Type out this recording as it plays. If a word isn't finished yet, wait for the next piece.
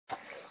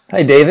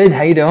Hi, David.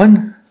 How you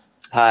doing?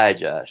 Hi,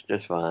 Josh.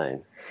 Just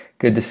fine.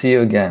 Good to see you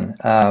again.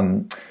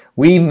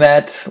 We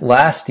met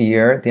last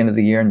year, at the end of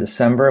the year in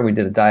December. We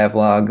did a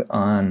dialogue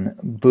on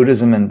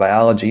Buddhism and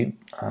biology,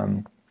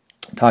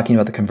 talking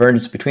about the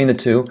convergence between the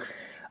two.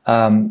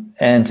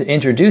 And to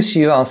introduce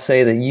you, I'll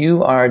say that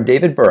you are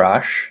David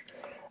Barash,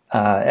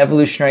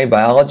 evolutionary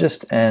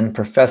biologist and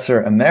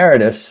professor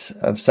emeritus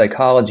of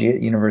psychology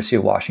at University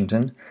of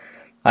Washington.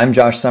 I'm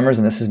Josh Summers,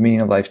 and this is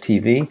Meaning of Life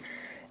TV.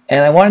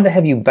 And I wanted to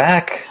have you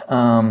back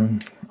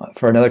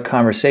for another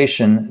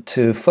conversation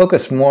to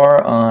focus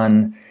more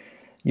on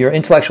your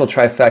intellectual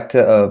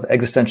trifecta of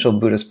existential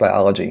Buddhist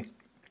biology.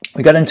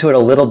 We got into it a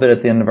little bit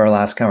at the end of our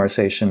last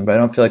conversation, but I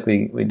don't feel like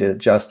we did it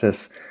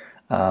justice.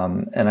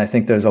 And I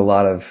think there's a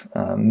lot of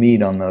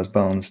meat on those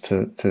bones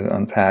to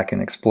unpack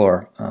and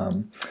explore.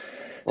 Well,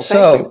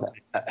 thank you.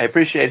 I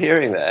appreciate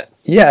hearing that.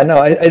 Yeah,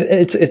 no,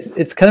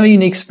 it's kind of a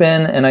unique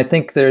spin, and I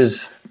think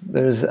there's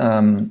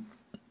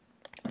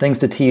things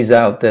to tease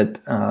out that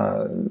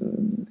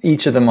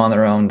each of them on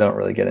their own don't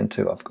really get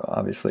into,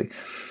 obviously.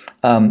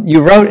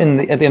 You wrote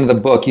at the end of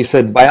the book, you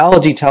said,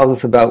 biology tells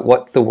us about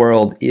what the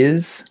world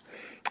is,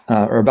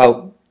 or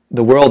about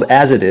the world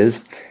as it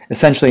is,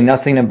 essentially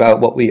nothing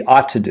about what we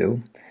ought to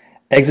do.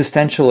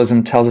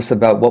 Existentialism tells us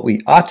about what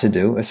we ought to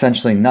do,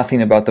 essentially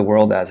nothing about the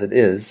world as it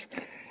is.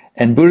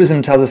 And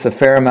Buddhism tells us a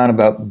fair amount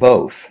about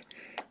both.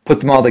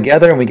 Put them all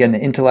together and we get an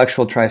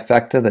intellectual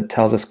trifecta that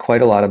tells us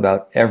quite a lot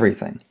about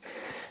everything.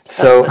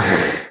 So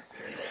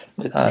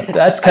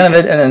that's kind of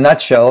it in a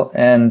nutshell.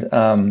 And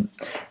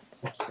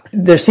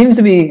there seems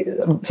to be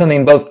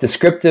something both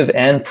descriptive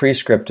and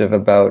prescriptive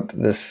about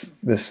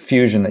this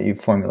fusion that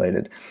you've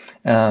formulated.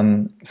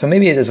 So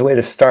maybe as a way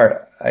to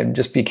start, I'd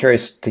just be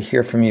curious to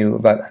hear from you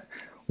about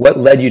what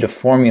led you to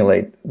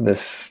formulate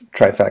this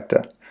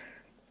trifecta.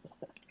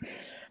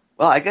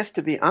 Well, I guess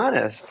to be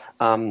honest,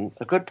 a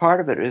good part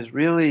of it is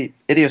really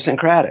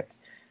idiosyncratic.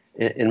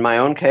 In my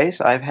own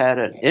case, I've had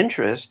an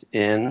interest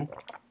in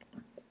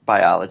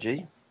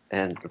biology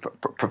and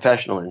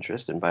professional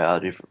interest in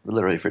biology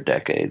literally for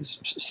decades.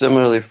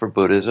 Similarly for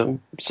Buddhism,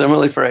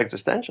 similarly for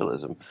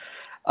existentialism.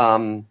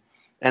 And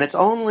it's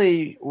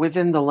only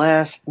within the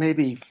last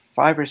maybe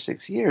 5 or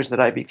 6 years that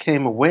I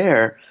became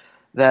aware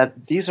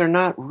that these are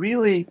not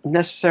really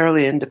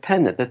necessarily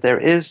independent, that there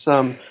is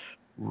some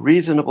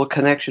reasonable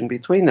connection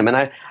between them.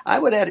 And I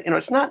would add,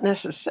 it's not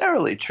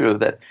necessarily true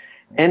that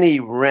any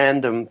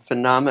random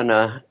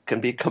phenomena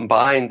can be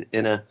combined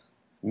in a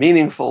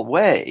meaningful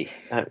way,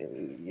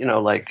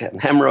 like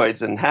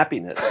hemorrhoids and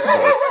happiness,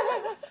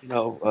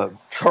 or,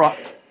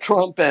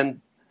 Trump and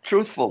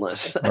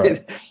truthfulness.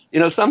 Right.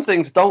 Some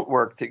things don't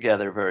work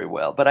together very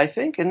well. But I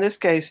think in this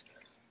case,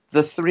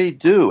 the three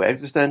do,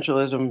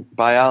 existentialism,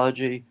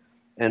 biology,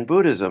 and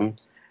Buddhism,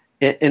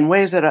 in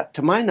ways that,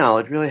 to my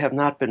knowledge, really have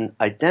not been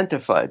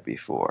identified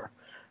before.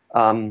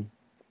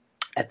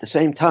 At the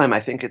same time,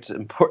 I think it's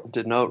important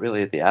to note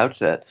really at the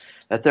outset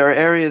that there are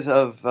areas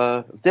of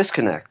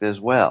disconnect as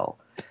well.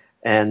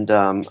 And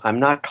I'm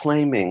not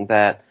claiming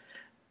that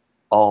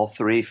all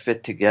three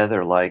fit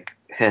together like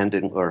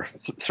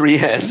three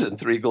hands and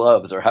three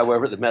gloves, or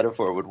however the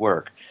metaphor would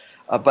work.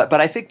 But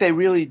I think they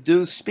really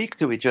do speak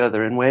to each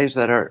other in ways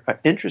that are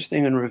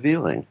interesting and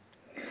revealing.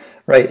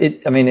 Right.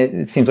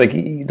 It seems like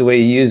the way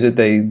you use it,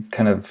 they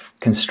kind of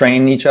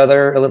constrain each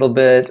other a little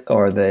bit,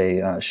 or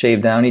they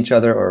shave down each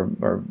other,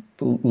 or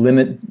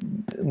limit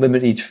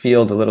each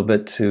field a little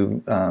bit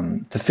to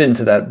fit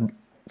into that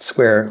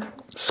square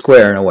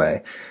in a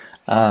way.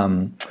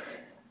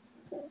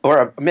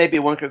 Or maybe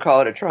one could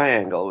call it a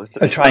triangle.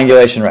 A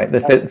triangulation, right? They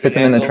fit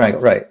them in the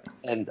triangle, right?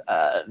 And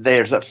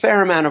there's a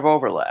fair amount of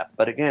overlap,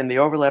 but again, the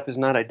overlap is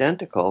not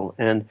identical.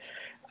 And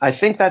I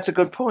think that's a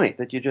good point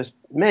that you just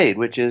made,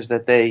 which is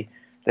that they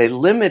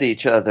limit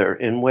each other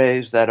in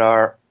ways that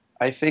are,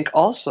 I think,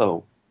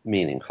 also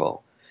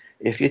meaningful.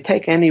 If you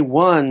take any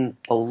one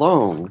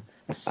alone,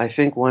 I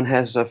think one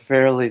has a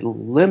fairly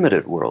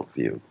limited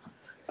worldview.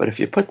 But if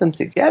you put them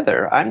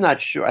together, I'm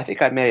not sure. I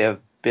think I may have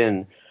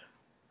been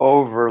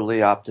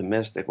overly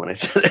optimistic when I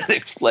said it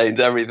explains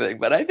everything,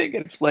 but I think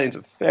it explains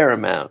a fair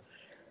amount.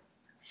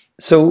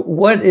 So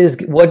what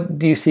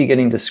do you see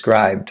getting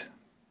described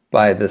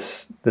by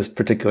this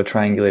particular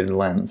triangulated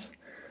lens,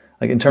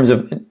 like in terms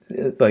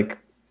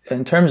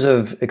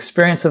of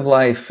experience of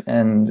life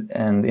and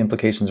the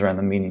implications around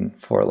the meaning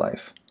for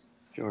life?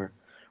 Sure.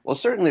 Well,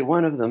 certainly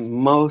one of the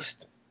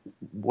most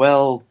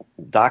well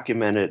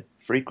documented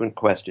frequent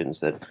questions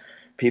that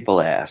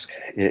people ask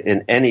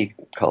in any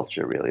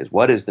culture really is,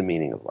 what is the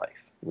meaning of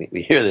life?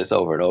 We hear this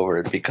over and over.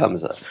 It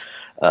becomes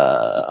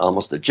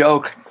almost a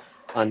joke.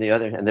 On the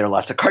other hand, there are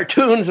lots of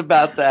cartoons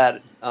about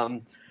that.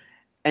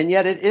 And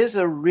yet it is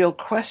a real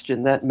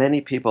question that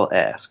many people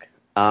ask.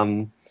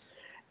 And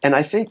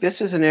I think this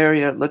is an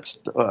area,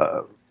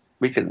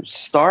 we could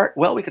start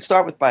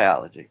with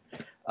biology.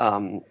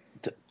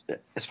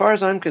 As far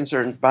as I'm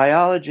concerned,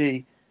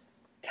 biology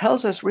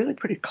tells us really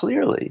pretty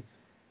clearly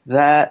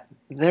that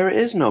there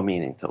is no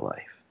meaning to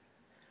life.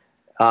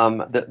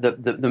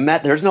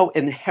 There's no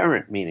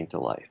inherent meaning to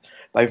life.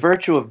 By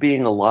virtue of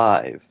being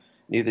alive,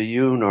 neither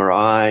you nor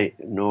I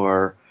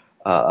nor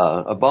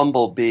a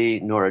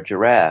bumblebee nor a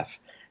giraffe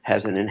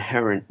has an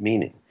inherent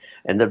meaning.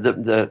 And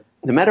the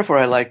metaphor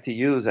I like to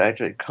use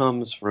actually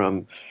comes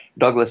from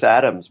Douglas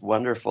Adams'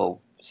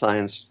 wonderful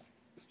science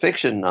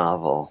fiction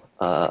novel,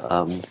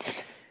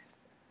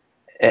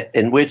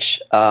 in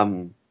which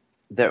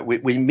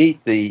we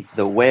meet the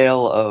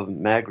whale of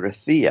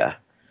Magrathea.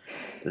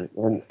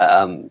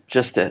 And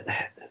just to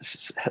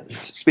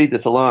speed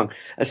this along,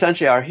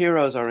 essentially our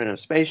heroes are in a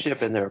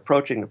spaceship and they're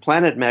approaching the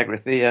planet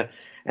Magrathea,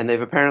 and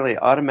they've apparently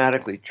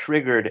automatically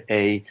triggered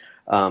a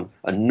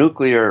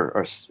nuclear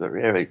or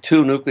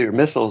two nuclear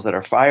missiles that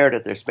are fired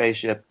at their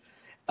spaceship,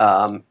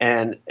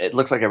 and it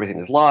looks like everything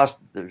is lost.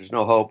 There's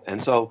no hope,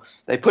 and so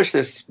they push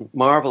this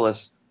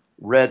marvelous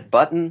red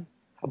button.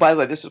 Oh, by the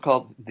way, this is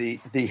called the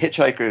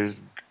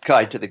Hitchhiker's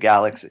Guide to the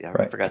Galaxy.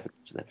 I forgot to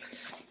mention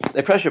that.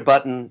 They press a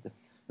button.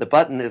 The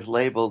button is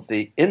labeled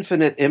the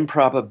Infinite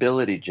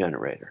Improbability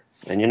Generator.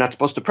 And you're not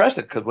supposed to press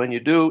it, because when you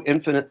do,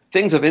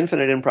 things of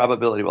infinite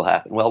improbability will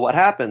happen. Well, what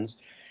happens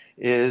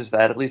is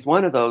that at least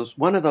one of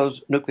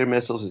those nuclear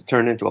missiles is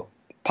turned into a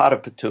pot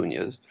of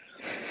petunias,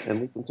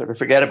 and we can sort of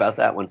forget about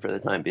that one for the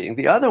time being.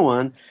 The other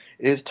one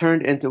is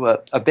turned into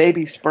a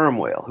baby sperm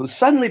whale who's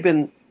suddenly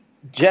been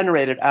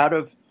generated out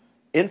of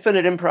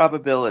infinite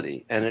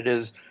improbability, and it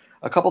is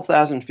a couple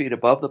thousand feet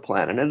above the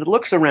planet, and it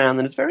looks around,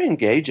 and it's very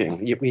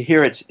engaging. We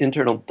hear its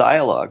internal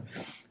dialogue,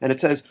 and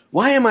it says,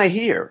 "Why am I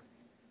here?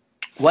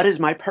 What is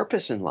my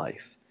purpose in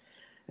life?"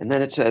 And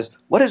then it says,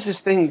 "What is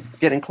this thing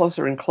getting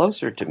closer and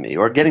closer to me,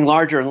 or getting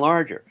larger and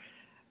larger?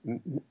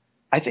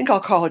 I think I'll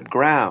call it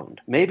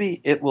ground.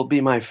 Maybe it will be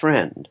my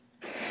friend."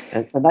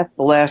 And that's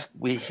the last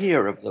we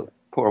hear of the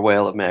poor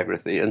whale of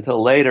Magrathea,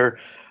 until later,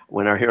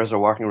 when our heroes are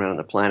walking around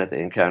the planet,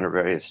 they encounter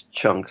various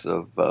chunks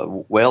of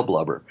whale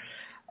blubber.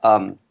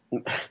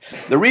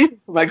 The reason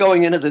for my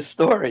going into this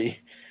story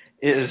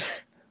is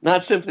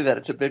not simply that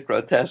it's a bit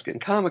grotesque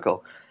and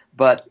comical,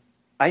 but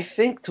I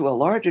think to a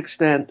large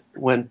extent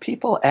when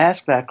people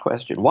ask that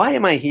question, why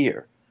am I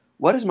here?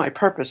 What is my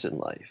purpose in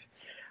life?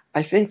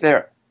 I think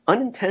they're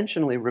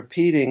unintentionally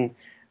repeating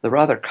the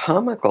rather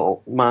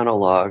comical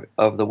monologue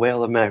of the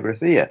whale of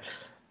Magrathea.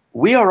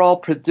 We are all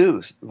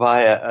produced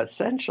via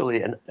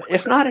essentially,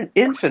 if not an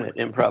infinite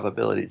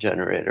improbability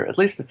generator, at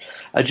least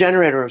a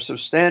generator of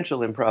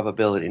substantial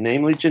improbability,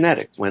 namely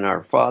genetics. When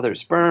our father's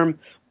sperm,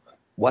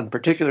 one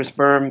particular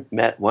sperm,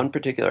 met one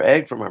particular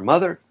egg from our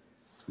mother,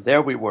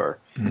 there we were.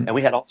 Mm-hmm. And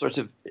we had all sorts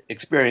of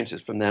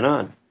experiences from then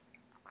on.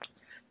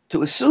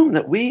 To assume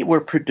that we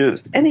were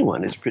produced,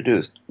 anyone is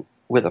produced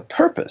with a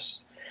purpose,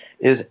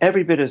 is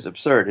every bit as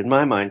absurd in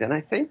my mind. And I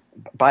think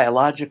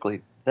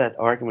biologically that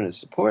argument is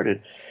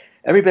supported.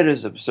 Every bit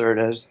as absurd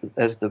as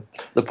the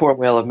poor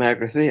whale of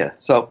Magrathea.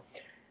 So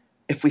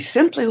if we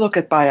simply look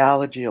at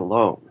biology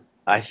alone,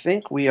 I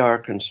think we are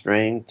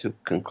constrained to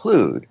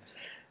conclude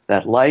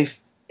that life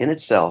in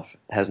itself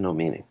has no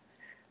meaning.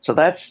 So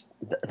that's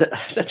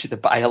essentially the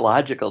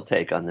biological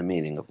take on the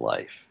meaning of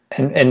life.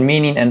 And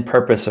meaning and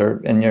purpose are,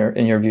 in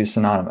your view,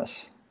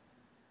 synonymous?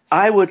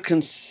 I would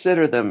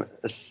consider them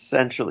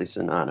essentially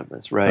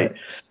synonymous, right?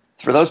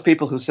 For those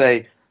people who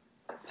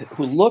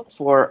look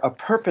for a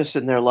purpose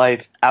in their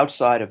life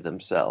outside of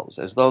themselves,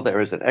 as though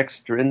there is an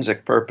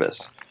extrinsic purpose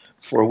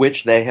for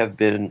which they have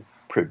been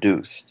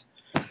produced,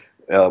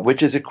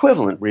 which is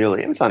equivalent,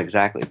 really. And it's not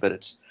exactly, but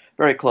it's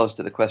very close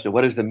to the question,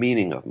 what is the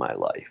meaning of my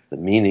life? The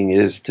meaning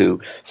is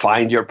to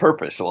find your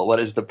purpose. Well, what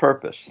is the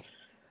purpose?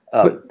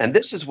 And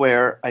this is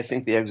where I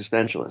think the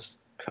existentialists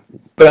come.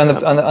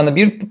 But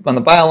on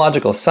the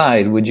biological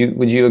side, would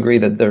you agree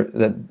that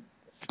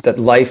the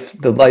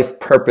life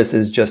purpose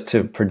is just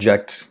to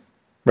project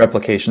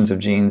replications of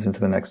genes into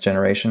the next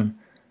generation?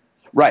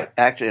 Right.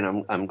 Actually,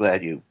 and I'm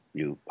glad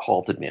you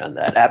halted me on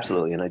that.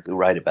 Absolutely, and I do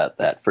write about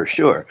that for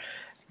sure.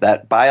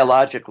 That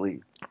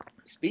biologically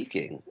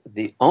speaking,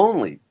 the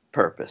only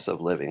purpose of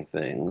living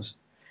things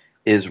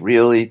is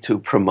really to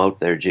promote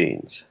their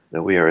genes.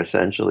 That we are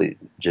essentially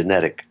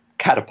genetic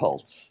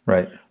catapults.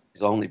 Right.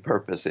 His only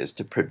purpose is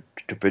to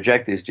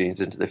project these genes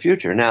into the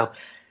future. Now,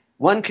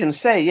 one can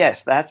say,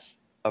 yes, that's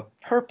a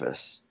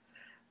purpose,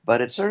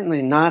 but it's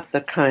certainly not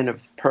the kind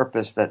of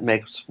purpose that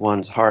makes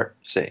one's heart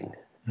sing.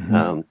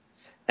 Mm-hmm.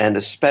 And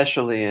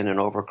especially in an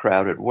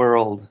overcrowded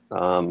world,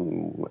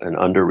 and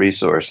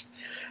under-resourced,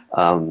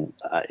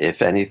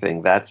 if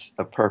anything, that's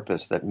a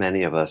purpose that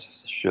many of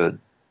us should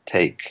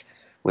take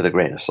with a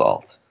grain of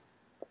salt.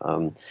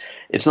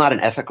 It's not an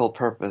ethical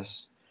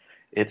purpose.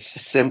 It's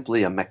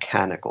simply a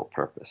mechanical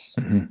purpose.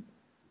 Mm-hmm.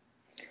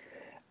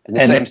 In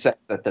the same sense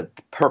that the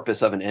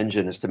purpose of an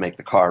engine is to make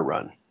the car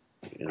run.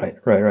 You know?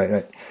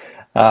 Right.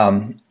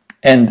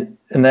 And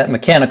that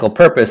mechanical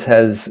purpose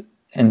has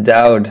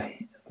endowed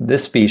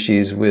this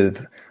species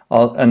with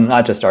and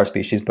not just our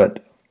species,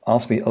 but a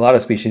lot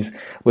of species,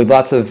 with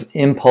lots of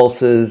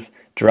impulses,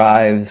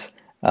 drives,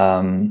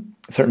 certain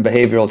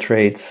behavioral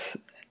traits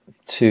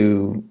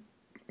to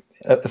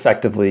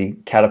effectively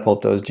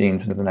catapult those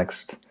genes into the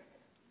next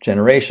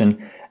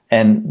generation.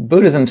 And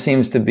Buddhism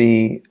seems to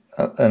be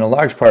in a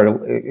large part,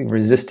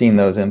 resisting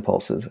those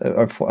impulses,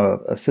 or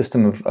a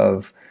system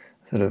of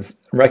sort of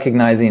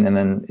recognizing and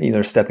then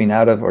either stepping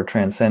out of or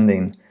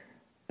transcending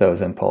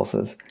those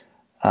impulses.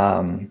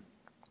 Do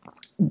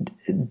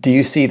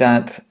you see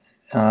that?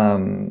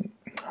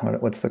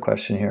 What's the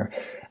question here?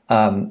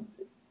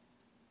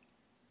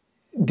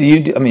 Do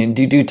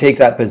you take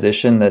that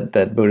position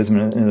that Buddhism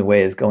in a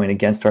way is going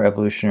against our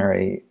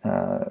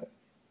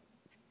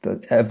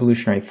the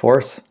evolutionary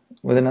force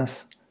within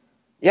us?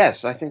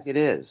 Yes, I think it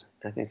is.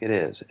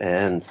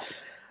 And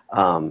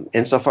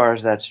insofar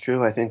as that's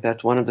true, I think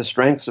that's one of the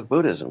strengths of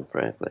Buddhism,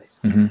 frankly.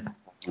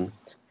 Mm-hmm.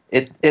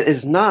 It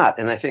is not,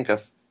 and I think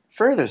a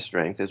further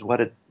strength is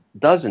what it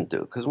doesn't do,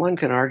 because one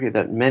can argue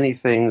that many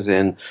things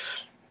in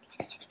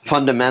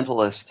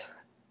fundamentalist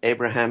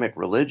Abrahamic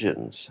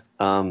religions,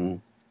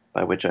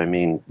 by which I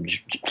mean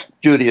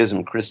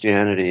Judaism,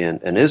 Christianity,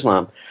 and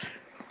Islam,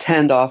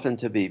 tend often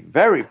to be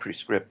very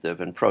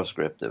prescriptive and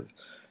proscriptive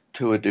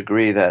to a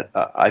degree that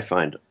I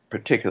find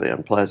particularly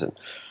unpleasant.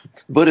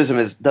 Buddhism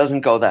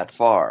doesn't go that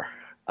far.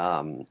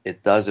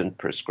 It doesn't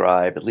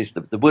prescribe, at least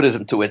the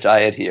Buddhism to which I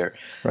adhere.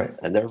 Right.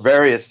 And there are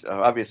various,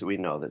 obviously we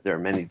know that there are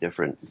many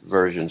different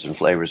versions and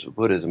flavors of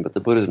Buddhism, but the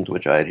Buddhism to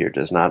which I adhere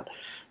does not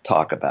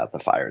talk about the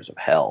fires of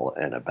hell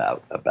and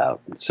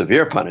about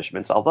severe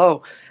punishments,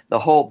 although the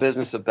whole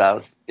business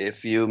about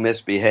if you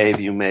misbehave,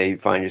 you may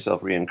find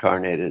yourself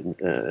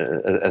reincarnated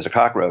as a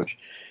cockroach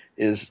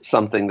is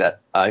something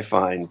that I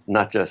find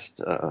not just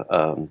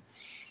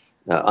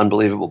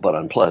unbelievable, but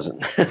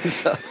unpleasant.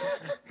 So.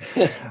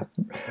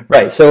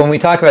 Right. So when we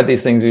talk about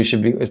these things, we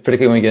should be,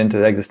 particularly when we get into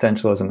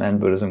existentialism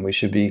and Buddhism, we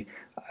should be.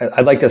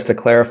 I'd like us to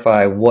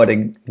clarify what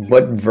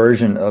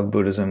version of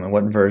Buddhism and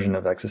what version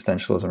of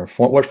existentialism,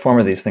 or what form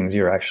of these things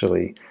you're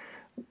actually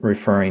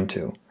referring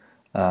to,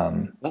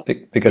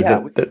 because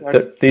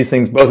these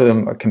things, both of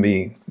them, can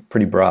be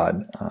pretty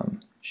broad.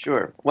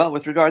 Sure. Well,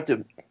 with regard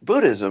to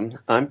Buddhism,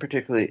 I'm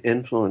particularly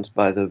influenced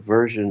by the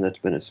version that's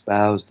been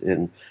espoused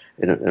in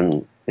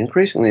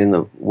increasingly in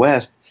the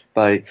West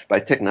by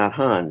Thich Nhat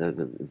Hanh,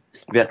 the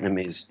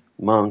Vietnamese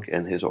monk,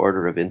 and his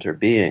order of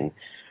interbeing,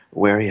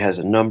 where he has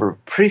a number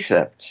of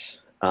precepts,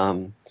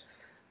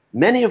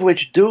 many of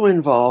which do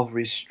involve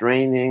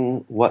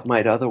restraining what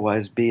might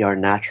otherwise be our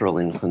natural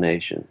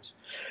inclinations,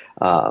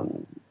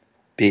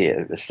 be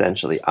it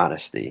essentially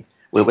honesty.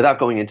 Well, without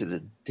going into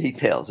the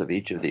details of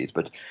each of these,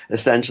 but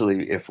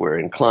essentially, if we're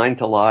inclined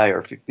to lie or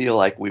if we feel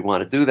like we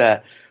want to do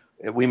that,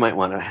 we might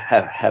want to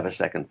have a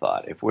second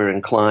thought. If we're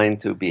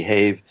inclined to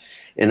behave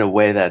in a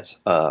way that's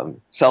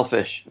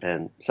selfish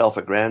and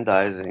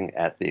self-aggrandizing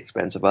at the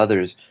expense of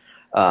others,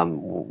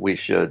 we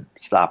should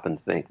stop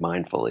and think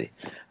mindfully.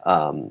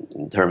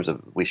 In terms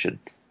of, we should,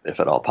 if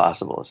at all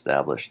possible,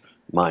 establish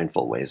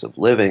mindful ways of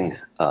living,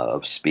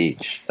 of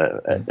speech,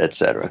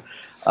 etc.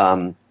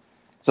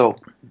 So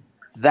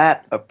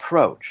that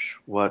approach,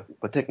 what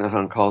Thich Nhat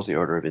Hanh calls the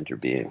order of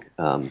interbeing,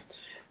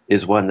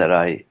 is one that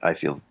I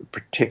feel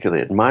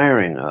particularly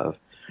admiring of.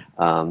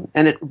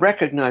 And it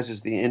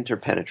recognizes the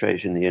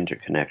interpenetration, the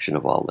interconnection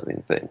of all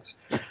living things,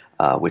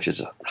 which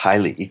is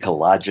highly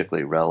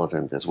ecologically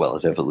relevant as well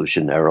as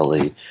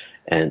evolutionarily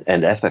and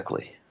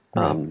ethically.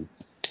 Right.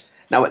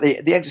 Now,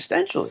 the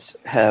existentialists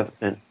have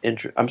an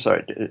interest. I'm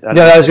sorry.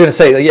 No, I was going to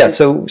say, yeah.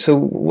 So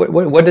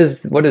what does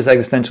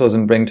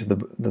existentialism bring to the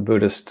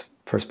Buddhist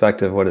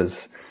perspective? What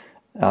does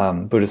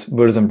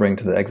Buddhism bring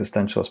to the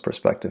existentialist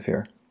perspective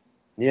here?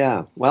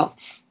 Yeah. Well,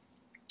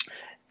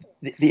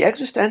 the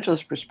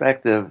existentialist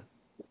perspective.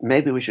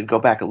 Maybe we should go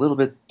back a little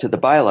bit to the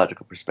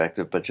biological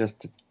perspective, but just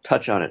to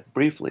touch on it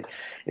briefly.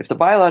 If the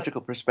biological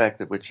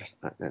perspective, which,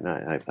 and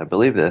I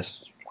believe this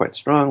quite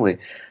strongly,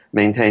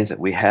 maintains that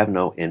we have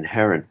no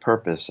inherent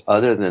purpose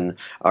other than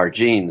our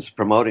genes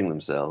promoting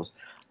themselves,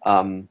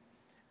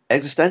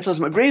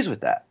 existentialism agrees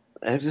with that.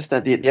 The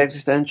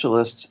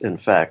existentialists, in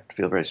fact,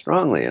 feel very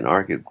strongly and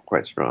argue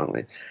quite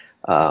strongly,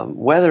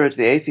 whether it's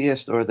the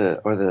atheist or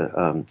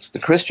the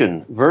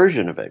Christian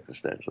version of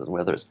existentialism,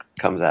 whether it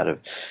comes out of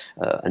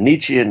a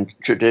Nietzschean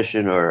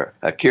tradition or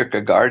a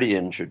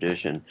Kierkegaardian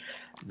tradition,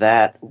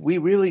 that we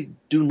really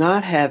do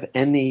not have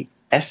any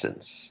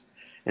essence.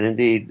 And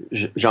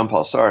indeed,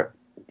 Jean-Paul Sartre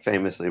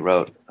famously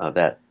wrote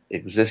that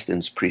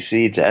existence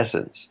precedes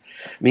essence,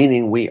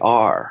 meaning we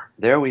are.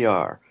 There we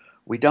are.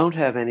 We don't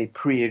have any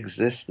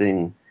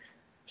pre-existing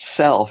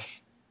self,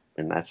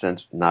 in that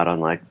sense, not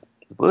unlike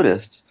the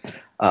Buddhists.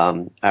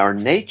 Our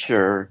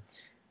nature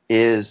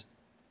is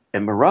a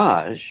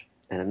mirage,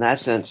 and in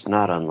that sense,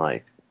 not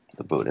unlike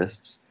the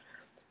Buddhists.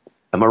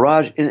 A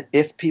mirage,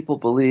 if people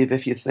believe,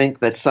 if you think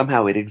that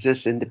somehow it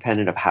exists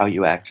independent of how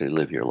you actually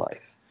live your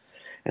life.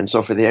 And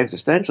so for the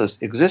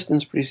existentialist,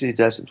 existence precedes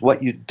essence.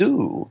 What you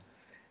do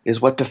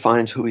is what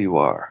defines who you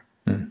are.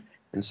 Mm.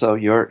 And so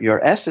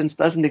your essence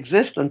doesn't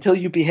exist until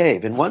you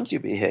behave. And once you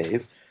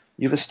behave,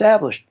 you've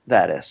established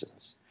that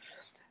essence.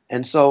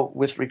 And so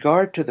with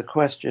regard to the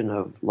question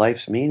of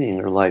life's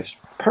meaning or life's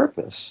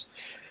purpose,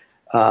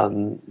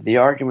 the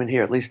argument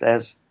here, at least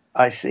as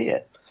I see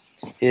it,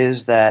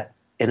 is that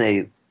in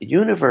a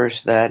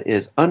universe that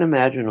is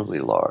unimaginably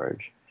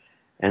large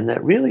and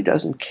that really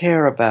doesn't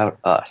care about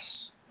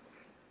us,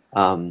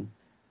 and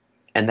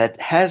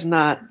that has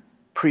not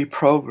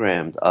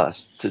pre-programmed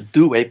us to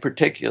do a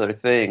particular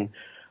thing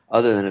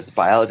other than, as the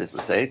biologists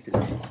would say,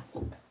 to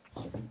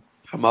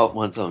promote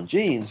one's own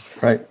genes,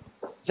 Right.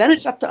 then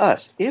it's up to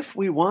us. If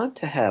we want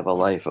to have a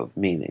life of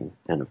meaning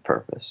and of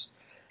purpose,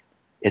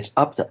 it's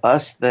up to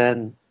us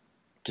then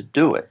to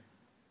do it,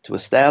 to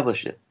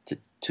establish it,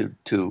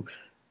 to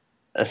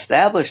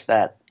establish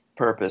that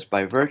purpose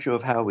by virtue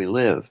of how we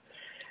live.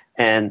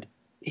 And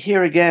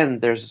here again,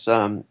 there's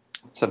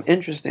some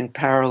interesting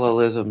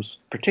parallelisms,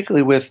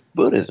 particularly with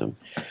Buddhism,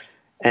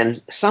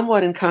 and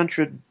somewhat in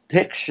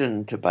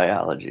contradiction to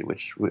biology,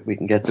 which we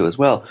can get to as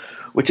well,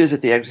 which is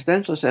that the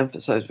existentialists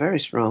emphasize very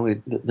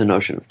strongly the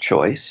notion of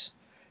choice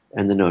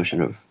and the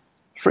notion of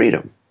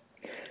freedom.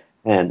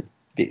 And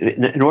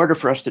in order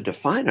for us to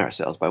define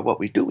ourselves by what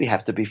we do, we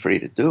have to be free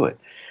to do it.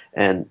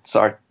 And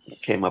Sartre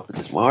came up with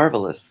this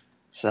marvelous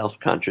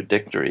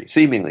self-contradictory,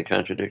 seemingly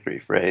contradictory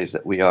phrase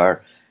that we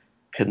are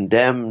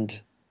condemned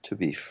to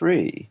be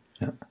free,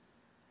 which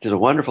is a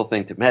wonderful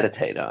thing to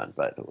meditate on,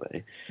 by the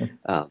way.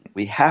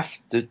 We have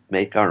to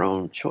make our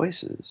own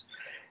choices.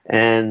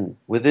 And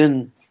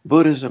within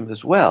Buddhism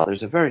as well,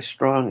 there's a very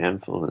strong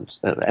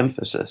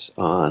emphasis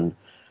on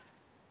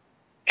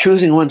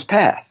choosing one's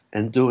path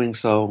and doing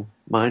so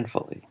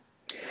mindfully.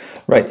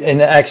 Right.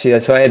 And actually,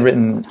 so I had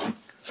written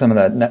some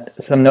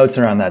notes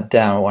around that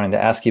down. I wanted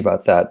to ask you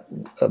about that.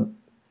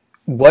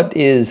 What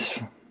is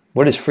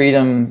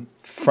freedom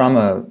from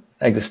a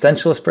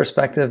existentialist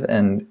perspective,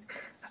 and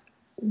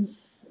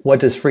what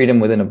does freedom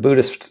within a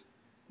Buddhist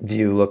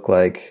view look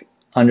like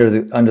under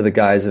the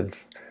guise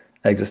of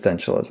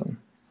existentialism?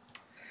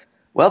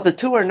 Well, the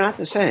two are not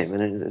the same,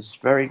 and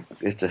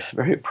it's a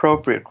very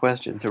appropriate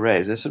question to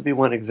raise. This would be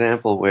one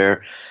example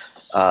where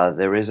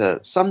there is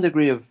some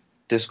degree of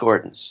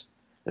discordance.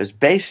 There's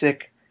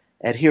basic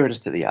adherence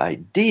to the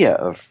idea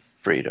of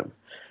freedom,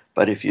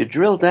 but if you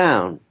drill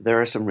down,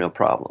 there are some real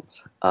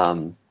problems.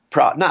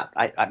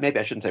 Maybe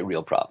I shouldn't say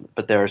real problems,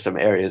 but there are some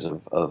areas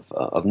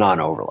of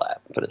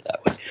non-overlap, put it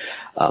that way.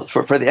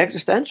 For the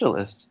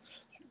existentialists,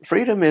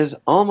 freedom is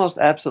almost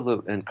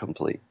absolute and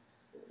complete.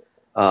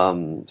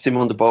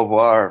 Simone de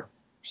Beauvoir,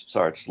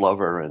 Sartre's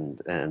lover,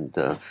 and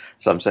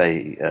some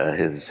say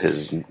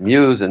his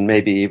muse, and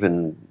maybe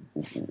even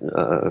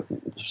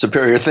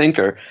superior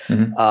thinker,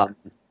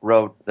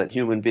 wrote that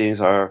human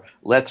beings are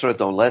l'être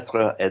dont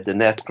l'être et de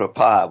n'être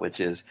pas, which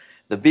is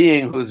the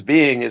being whose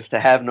being is to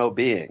have no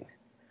being.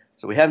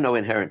 So we have no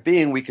inherent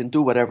being. We can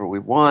do whatever we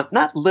want,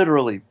 not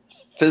literally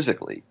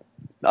physically.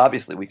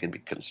 Obviously, we can be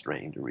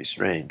constrained or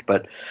restrained,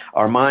 but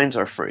our minds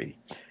are free,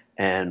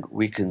 and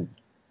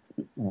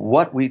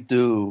what we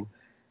do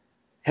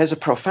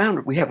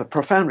we have a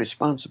profound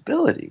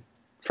responsibility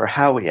for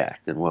how we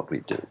act and what we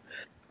do,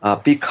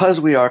 because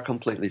we are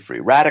completely free.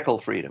 Radical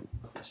freedom,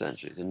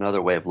 essentially, is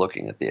another way of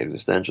looking at the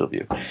existential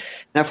view.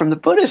 Now, from the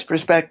Buddhist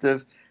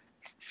perspective,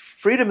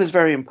 freedom is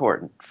very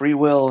important. Free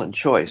will and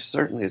choice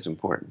certainly is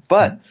important.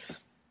 But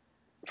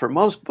for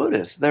most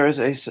Buddhists, there is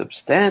a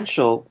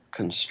substantial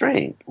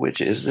constraint, which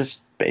is this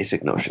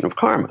basic notion of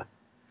karma.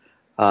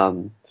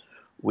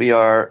 We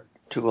are,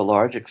 to a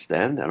large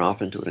extent, and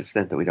often to an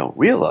extent that we don't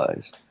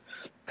realize,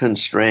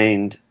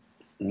 constrained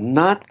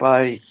not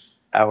by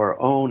our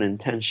own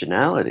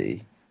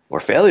intentionality or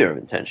failure of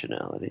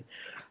intentionality,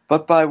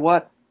 but by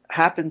what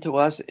happened to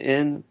us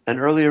in an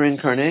earlier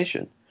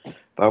incarnation,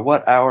 by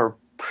what our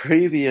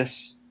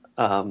previous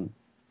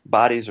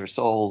bodies or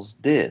souls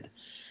did.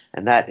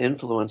 And that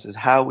influences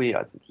how we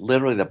are,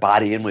 literally the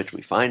body in which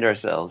we find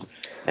ourselves,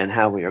 and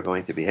how we are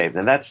going to behave.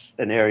 And that's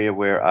an area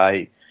where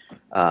I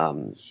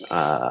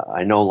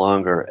no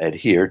longer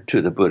adhere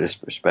to the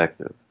Buddhist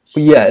perspective.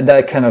 Yeah,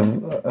 that kind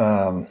of,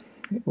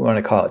 we want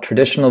to call it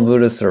traditional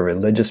Buddhist or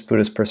religious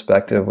Buddhist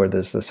perspective, where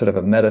there's this sort of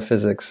a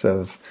metaphysics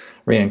of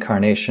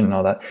reincarnation and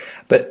all that.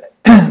 But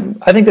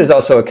I think there's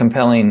also a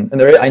compelling, and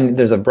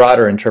there's a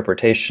broader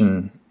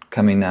interpretation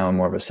coming now, in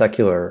more of a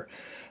secular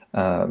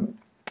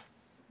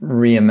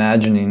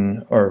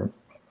reimagining, or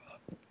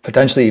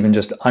potentially even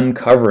just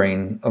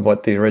uncovering of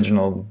what the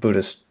original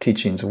Buddhist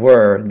teachings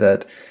were,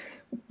 that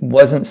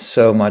wasn't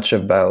so much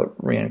about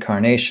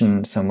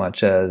reincarnation so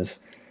much as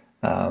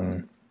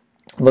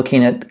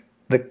looking at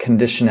the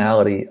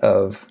conditionality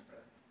of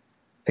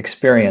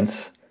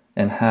experience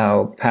and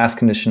how past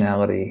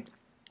conditionality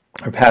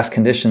or past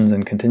conditions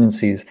and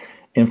contingencies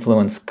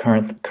influence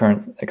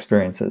current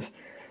experiences.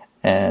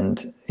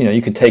 And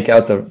you could take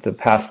out the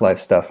past life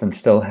stuff and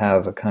still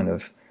have a kind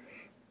of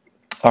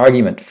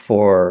argument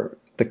for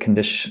the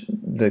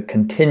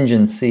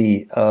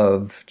contingency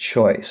of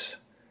choice.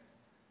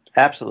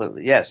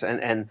 Absolutely, yes.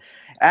 And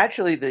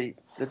actually the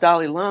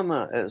Dalai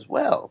Lama as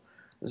well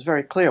is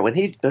very clear. When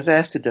he was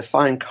asked to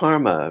define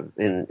karma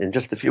in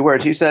just a few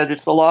words, he said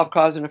it's the law of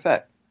cause and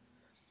effect.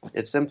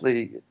 It's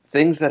simply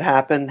things that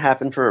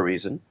happen for a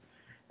reason,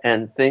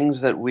 and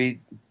things that we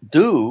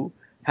do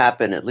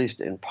happen, at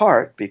least in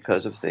part,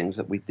 because of things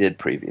that we did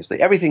previously.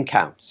 Everything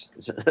counts,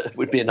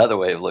 would be another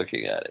way of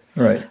looking at it.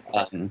 Right.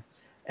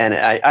 And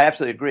I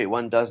absolutely agree.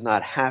 One does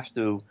not have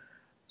to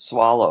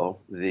swallow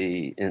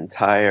the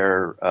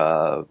entire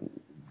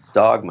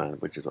dogma,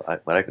 which is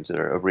what I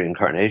consider a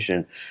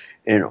reincarnation,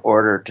 in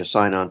order to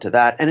sign on to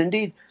that. And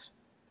indeed,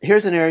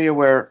 here's an area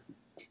where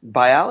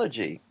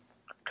biology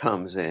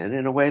comes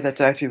in a way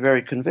that's actually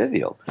very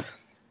convivial.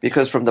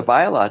 Because from the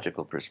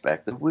biological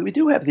perspective, we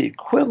do have the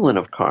equivalent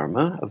of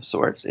karma of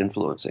sorts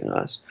influencing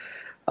us.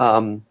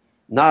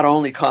 Not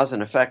only cause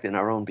and effect in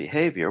our own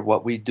behavior,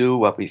 what we do,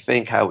 what we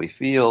think, how we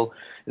feel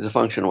is a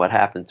function of what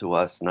happened to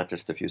us not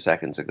just a few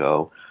seconds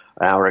ago,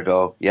 an hour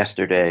ago,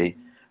 yesterday,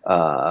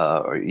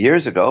 or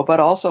years ago, but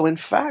also, in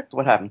fact,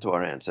 what happened to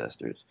our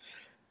ancestors.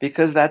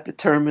 Because that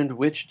determined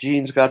which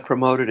genes got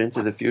promoted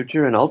into the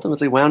future and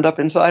ultimately wound up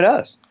inside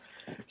us.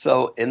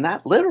 So in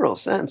that literal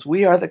sense,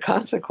 we are the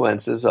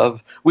consequences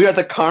of, we are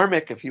the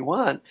karmic, if you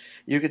want.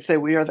 You could say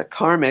we are the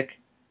karmic,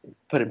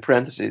 put in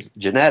parentheses,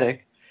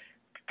 genetic,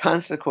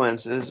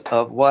 consequences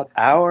of what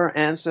our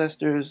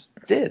ancestors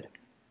did.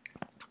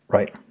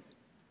 Right.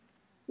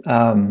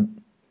 So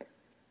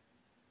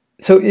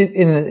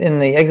in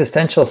the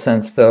existential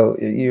sense, though,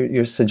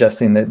 you're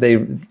suggesting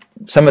that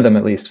some of them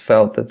at least,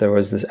 felt that there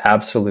was this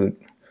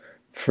absolute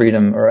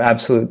freedom or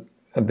absolute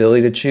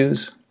ability to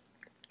choose.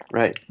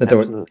 Right. That there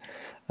was.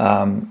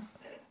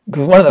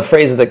 One of the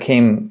phrases that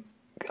came,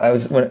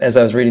 as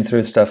I was reading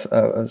through stuff,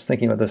 I was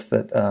thinking about this,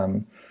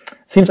 that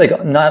seems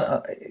like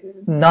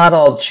not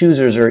all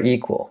choosers are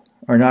equal,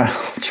 or not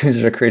all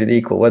choosers are created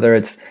equal, whether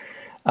it's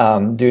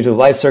due to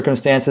life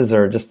circumstances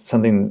or just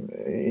something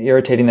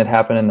irritating that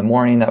happened in the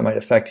morning that might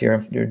affect your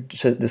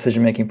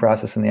decision-making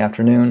process in the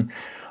afternoon,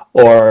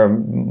 or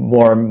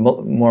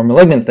more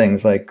malignant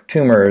things like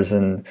tumors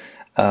and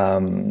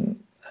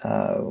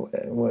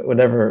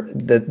whatever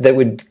that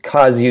would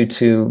cause you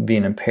to be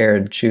an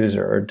impaired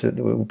chooser, or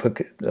to put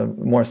a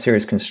more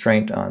serious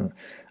constraint on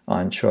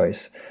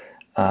choice.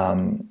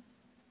 And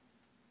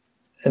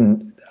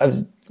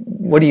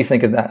what do you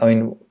think of that? I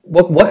mean,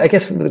 what I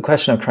guess the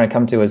question I'm trying to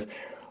come to is,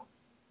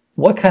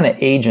 what kind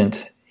of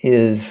agent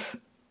is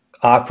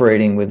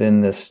operating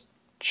within this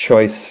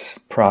choice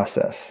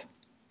process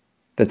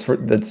that's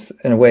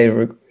in a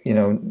way,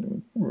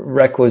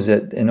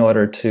 requisite in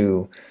order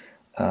to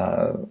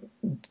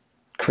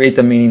create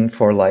the meaning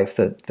for life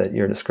that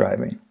you're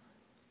describing?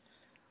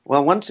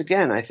 Well, once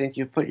again, I think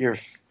you put your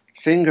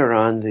finger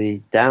on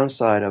the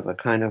downside of a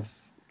kind of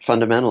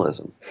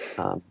fundamentalism.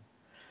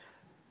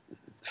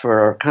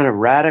 For a kind of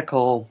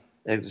radical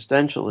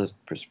existentialist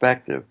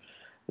perspective,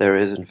 there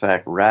is, in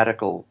fact,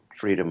 radical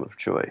freedom of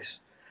choice,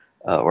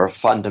 or a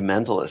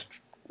fundamentalist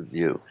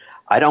view.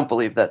 I don't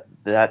believe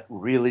that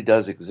really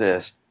does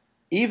exist,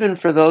 even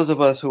for those of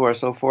us who are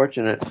so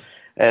fortunate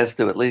as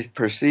to at least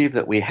perceive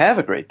that we have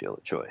a great deal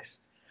of choice.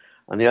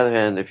 On the other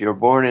hand, if you're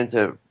born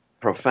into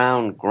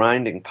profound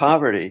grinding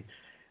poverty,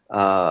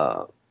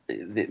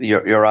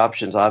 your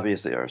options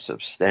obviously are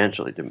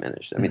substantially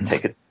diminished. I mean,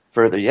 take it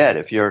further yet.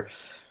 If you're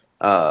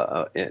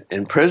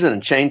in prison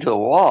and chained to a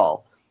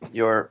wall,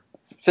 your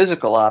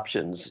physical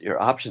options,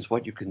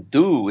 what you can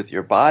do with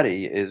your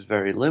body is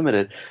very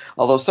limited.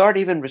 Although Sartre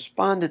even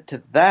responded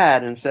to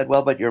that and said,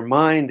 well, but your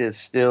mind is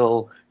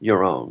still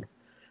your own.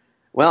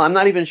 Well, I'm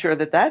not even sure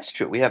that that's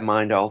true. We have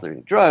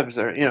mind-altering drugs,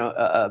 or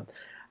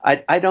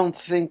I don't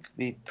think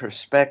the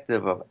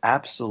perspective of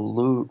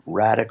absolute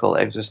radical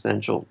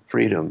existential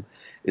freedom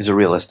is a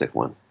realistic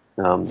one.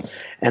 And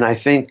I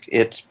think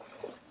it's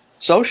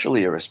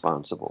socially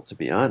irresponsible, to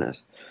be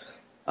honest,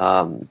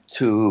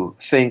 to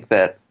think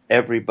that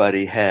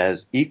everybody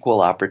has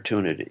equal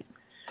opportunity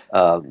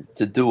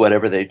to do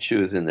whatever they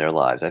choose in their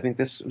lives. I think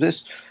this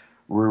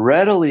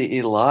readily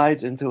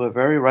elides into a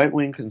very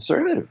right-wing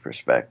conservative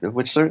perspective,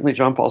 which certainly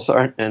Jean-Paul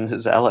Sartre and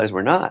his allies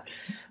were not,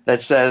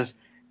 that says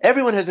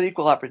everyone has an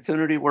equal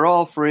opportunity, we're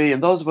all free,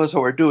 and those of us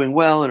who are doing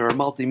well and are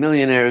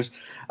multimillionaires,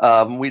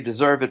 we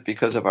deserve it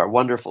because of our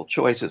wonderful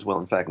choices. Well,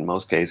 in fact, in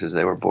most cases,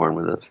 they were born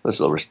with a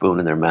silver spoon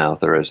in their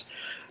mouth, or as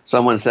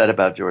someone said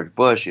about George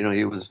Bush,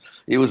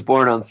 he was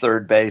born on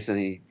third base, and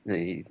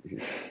he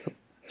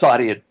thought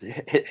he had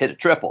hit a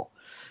triple.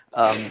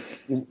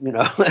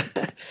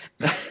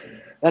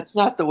 That's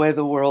not the way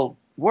the world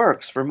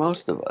works for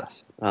most of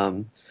us.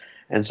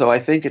 And so I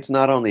think it's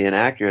not only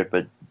inaccurate,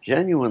 but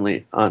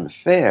genuinely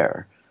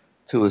unfair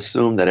to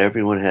assume that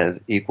everyone has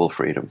equal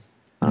freedom.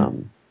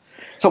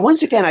 So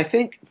once again, I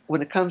think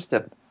when it comes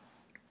to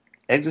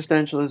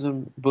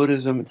existentialism,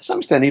 Buddhism, to some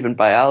extent even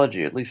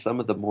biology, at least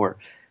some of the more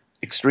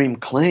extreme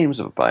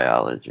claims of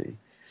biology,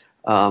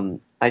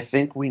 I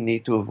think we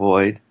need to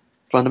avoid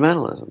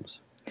fundamentalisms.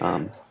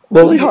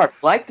 Really hard.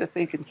 I like to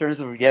think in terms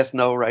of yes,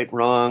 no, right,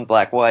 wrong,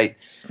 black, white,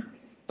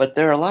 but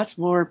there are lots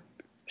more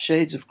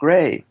shades of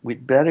gray.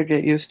 We'd better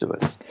get used to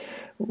it.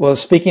 Well,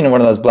 speaking of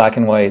one of those black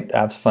and white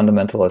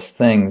fundamentalist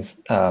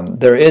things,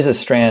 there is a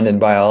strand in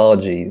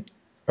biology,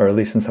 or at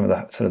least in some of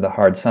the sort of the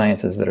hard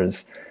sciences, that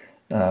is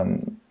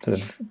sort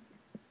of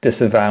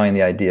disavowing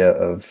the idea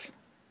of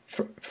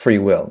free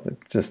will.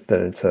 Just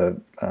that it's a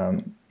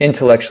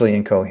intellectually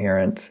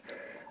incoherent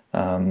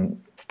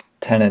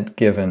tenet,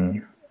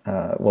 given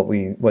what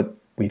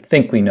we we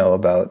think we know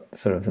about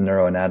sort of the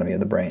neuroanatomy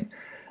of the brain.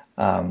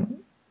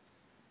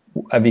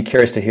 I'd be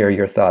curious to hear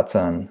your thoughts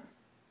on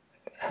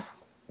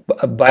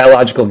a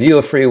biological view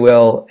of free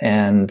will,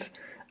 and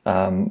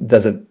what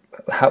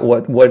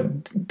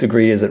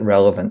degree is it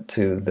relevant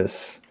to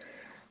this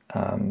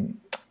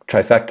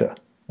trifecta,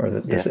 or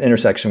this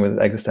intersection with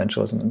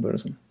existentialism and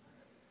Buddhism?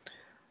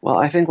 Well,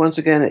 I think once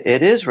again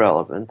it is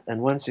relevant,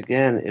 and once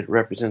again it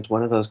represents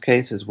one of those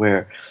cases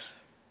where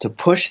to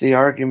push the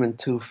argument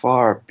too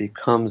far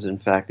becomes in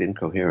fact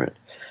incoherent.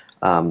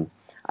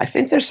 I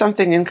think there's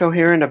something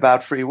incoherent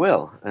about free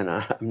will, and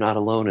I'm not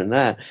alone in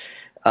that.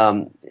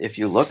 If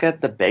you look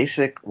at the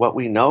basic, what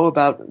we know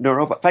about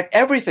in fact,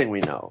 everything we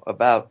know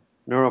about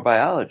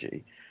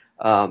neurobiology,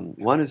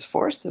 one is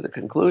forced to the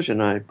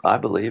conclusion, I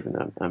believe,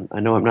 and I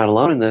know I'm not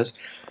alone in this,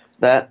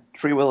 that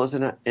free will is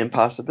an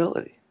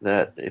impossibility.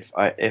 That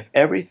if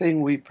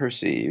everything we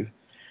perceive,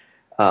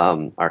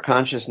 our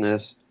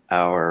consciousness,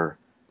 our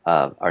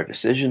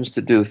decisions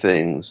to do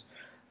things,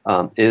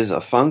 is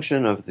a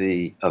function of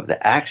the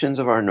actions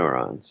of our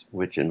neurons,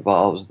 which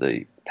involves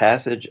the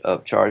passage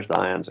of charged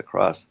ions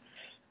across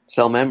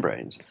cell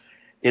membranes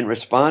in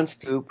response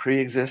to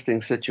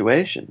pre-existing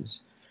situations,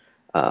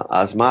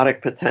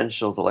 osmotic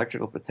potentials,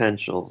 electrical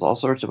potentials, all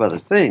sorts of other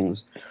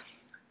things,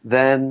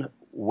 then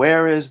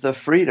where is the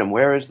freedom?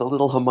 Where is the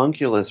little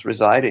homunculus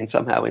residing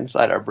somehow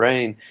inside our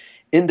brain,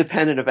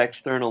 independent of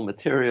external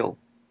material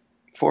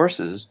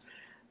forces,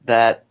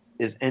 that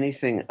is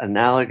anything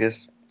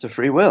analogous to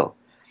free will?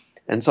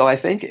 And so I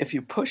think if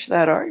you push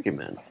that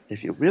argument,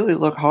 if you really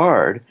look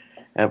hard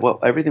at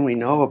everything we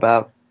know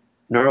about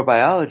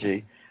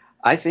neurobiology,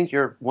 I think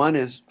one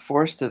is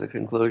forced to the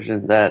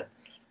conclusion that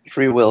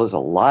free will is a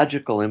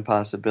logical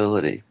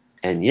impossibility.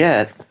 And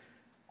yet,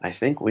 I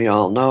think we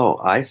all know,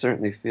 I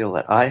certainly feel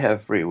that I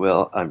have free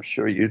will. I'm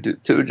sure you do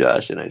too,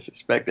 Josh, and I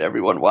suspect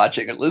everyone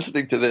watching and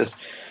listening to this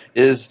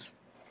is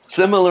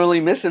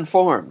similarly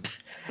misinformed.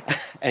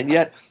 And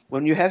yet,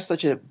 when you have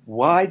such a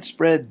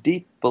widespread,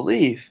 deep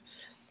belief,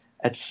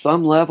 at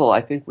some level,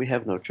 I think we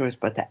have no choice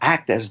but to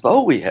act as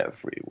though we have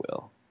free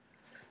will.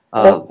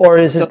 Or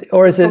is it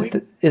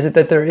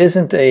that there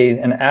isn't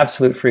an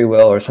absolute free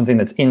will or something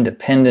that's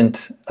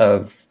independent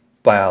of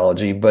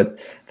biology, but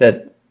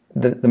that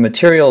the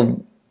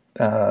material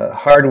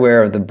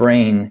hardware of the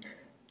brain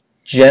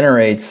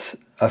generates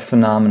a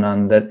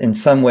phenomenon that in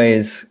some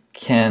ways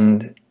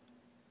can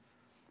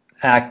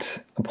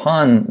act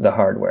upon the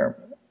hardware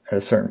at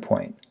a certain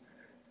point?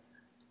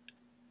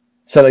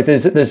 So like there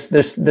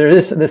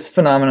is this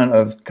phenomenon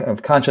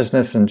of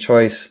consciousness and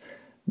choice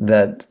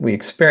that we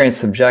experience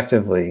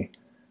subjectively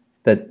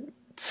that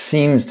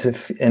seems to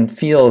and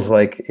feels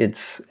like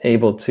it's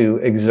able to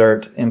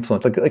exert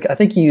influence. Like I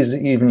think you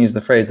even use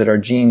the phrase that our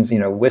genes,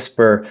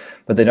 whisper,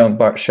 but they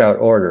don't shout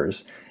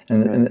orders.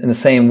 And in the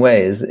same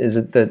way, is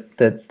it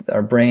that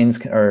our brains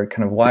are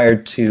kind of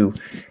wired to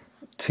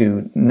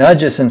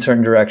nudge us in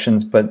certain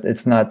directions, but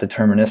it's not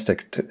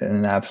deterministic in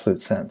an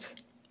absolute sense?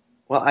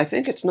 Well, I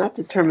think it's not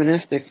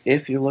deterministic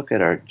if you look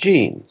at our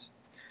genes,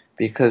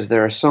 because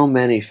there are so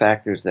many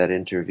factors that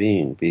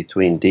intervene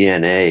between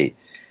DNA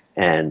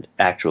and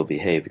actual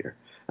behavior.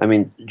 I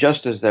mean,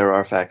 just as there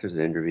are factors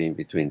that intervene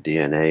between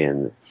DNA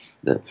and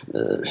the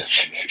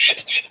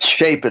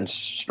shape and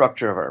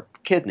structure of our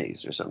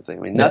kidneys or something.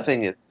 I mean,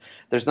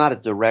 there's not a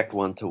direct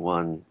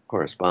one-to-one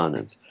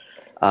correspondence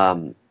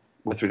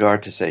with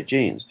regard to, say,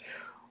 genes.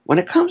 When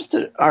it comes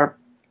to our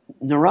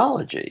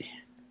neurology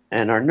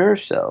and our nerve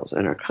cells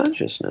and our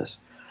consciousness,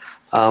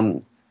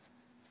 I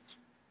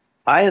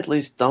at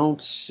least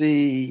don't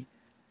see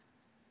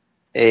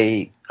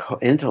a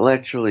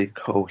intellectually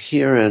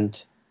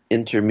coherent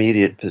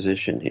intermediate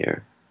position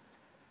here.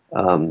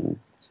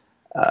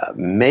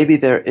 Maybe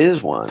there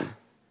is one,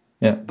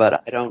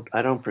 but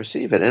I don't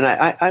perceive it. And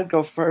I'd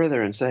go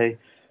further and say,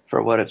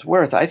 for what it's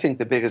worth, I think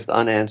the biggest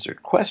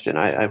unanswered question,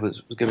 I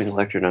was giving a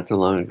lecture not too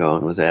long ago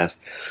and was asked,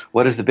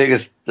 what is the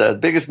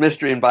biggest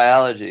mystery in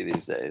biology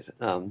these days?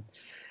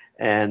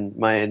 And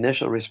my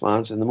initial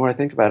response, and the more I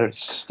think about it,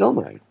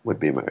 still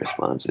would be my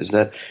response, is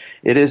that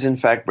it is in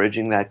fact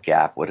bridging that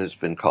gap, what has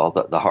been called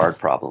the hard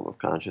problem of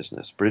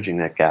consciousness, bridging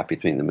that gap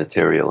between the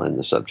material and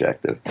the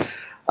subjective.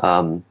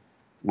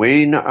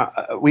 We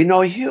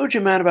know a huge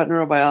amount about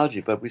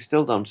neurobiology, but we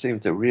still don't seem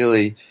to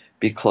really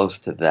be close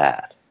to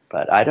that.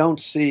 But I don't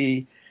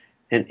see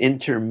an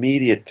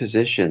intermediate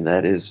position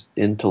that is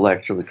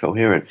intellectually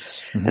coherent.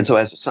 Mm-hmm. And so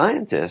as a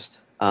scientist,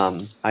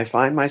 I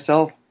find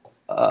myself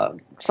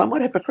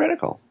somewhat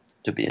hypocritical,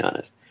 to be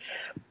honest,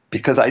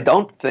 because I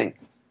don't think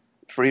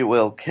free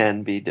will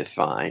can be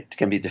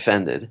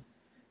defended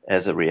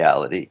as a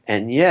reality,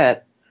 and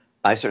yet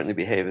I certainly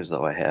behave as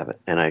though I have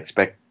it, and I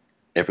expect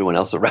everyone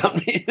else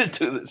around me to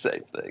do the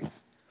same thing.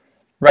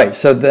 Right.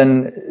 So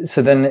then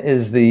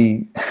is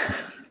the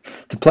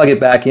to plug it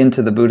back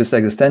into the Buddhist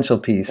existential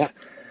piece.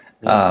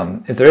 Yeah.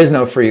 If there is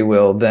no free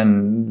will,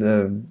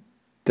 then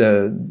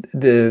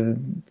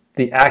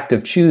the act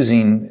of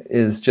choosing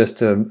is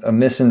just a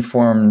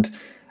misinformed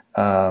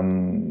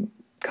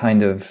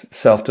kind of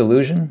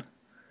self-delusion?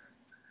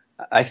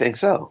 I think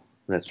so.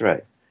 That's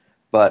right.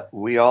 But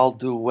we all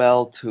do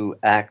well to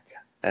act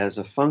as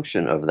a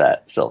function of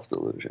that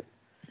self-delusion.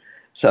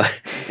 So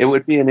it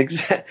would be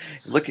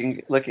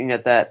looking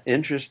at that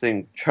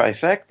interesting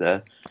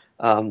trifecta.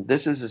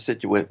 This is a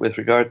situation with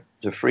regard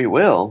to free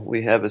will.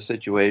 We have a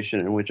situation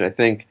in which I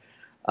think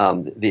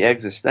the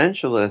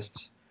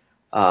existentialists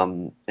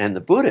and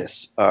the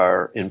Buddhists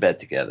are in bed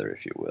together,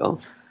 if you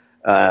will,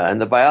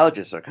 and the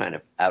biologists are kind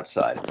of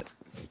outside of it.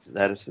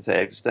 That is to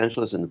say,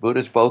 existentialists and the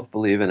Buddhists both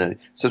believe in a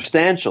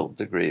substantial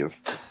degree of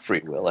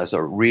free will as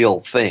a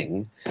real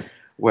thing,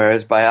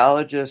 whereas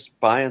biologists,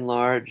 by and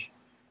large,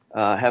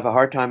 have a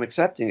hard time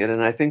accepting it,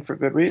 and I think for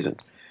good reason.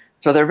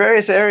 So there are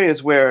various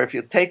areas where, if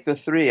you take the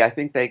three, I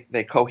think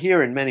they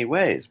cohere in many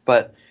ways,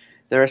 but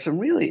there are some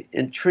really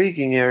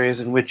intriguing areas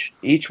in which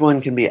each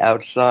one can be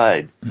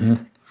outside,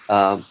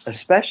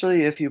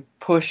 especially if you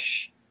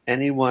push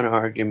any one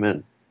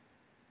argument,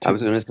 I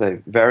was going to say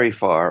very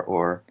far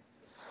or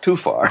too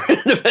far,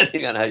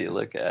 depending on how you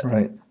look at it.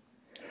 Right.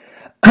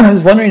 I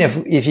was wondering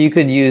if you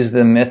could use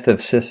the myth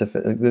of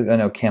Sisyphus. I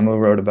know Camus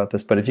wrote about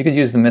this, but if you could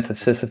use the myth of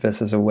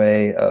Sisyphus as a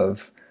way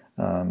of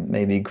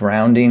maybe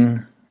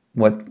grounding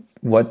what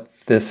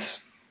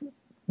this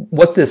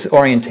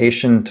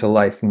orientation to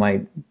life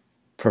might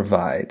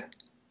provide.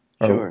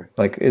 Sure.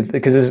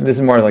 Because this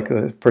is more like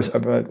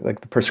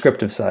the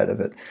prescriptive side of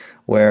it,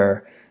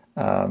 where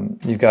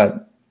you've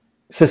got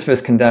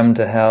Sisyphus condemned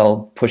to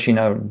hell, pushing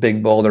a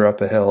big boulder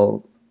up a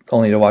hill,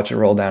 only to watch it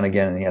roll down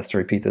again, and he has to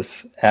repeat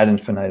this ad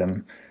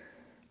infinitum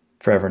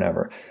forever and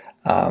ever.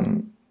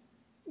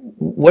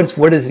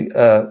 What is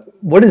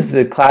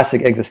the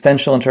classic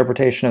existential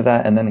interpretation of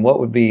that, and then what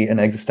would be an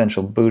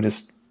existential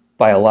Buddhist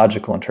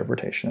biological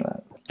interpretation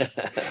of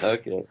that?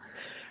 Okay.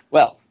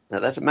 Well, now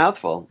that's a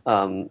mouthful.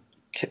 The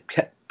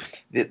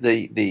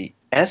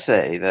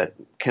essay that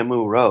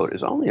Camus wrote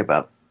is only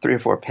about 3 or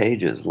 4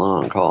 pages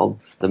long, called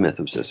 "The Myth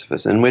of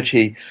Sisyphus," in which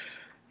he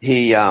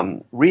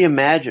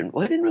reimagined.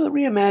 Well, he didn't really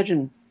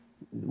reimagine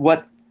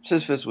what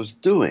Sisyphus was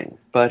doing,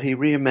 but he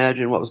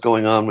reimagined what was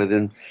going on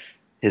within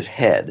his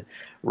head,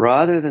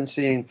 rather than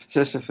seeing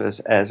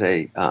Sisyphus as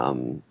a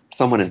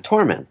someone in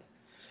torment.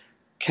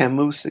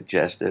 Camus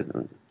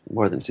suggested,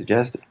 more than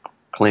suggested,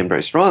 claimed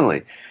very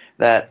strongly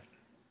that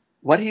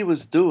what he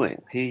was doing,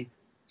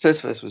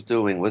 Sisyphus was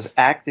doing, was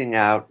acting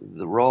out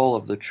the role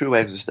of the true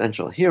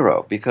existential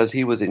hero, because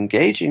he was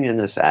engaging in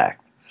this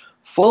act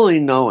fully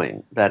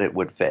knowing that it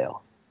would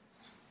fail,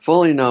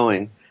 fully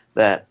knowing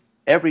that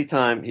every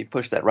time he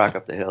pushed that rock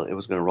up the hill, it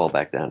was going to roll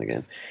back down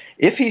again.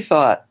 If he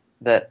thought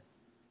that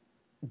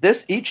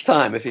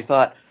if he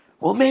thought,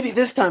 well, maybe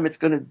this time it's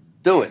going to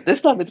do it,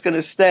 this time it's going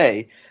to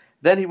stay,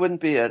 then he wouldn't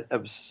be an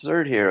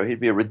absurd hero. He'd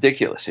be a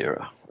ridiculous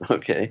hero.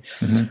 Okay.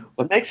 Mm-hmm.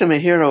 What makes him a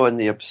hero in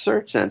the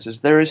absurd sense is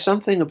there is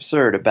something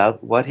absurd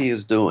about what he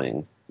is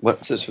doing,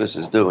 what Sisyphus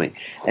is doing,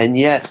 and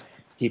yet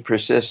he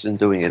persists in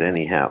doing it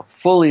anyhow,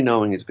 fully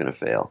knowing he's going to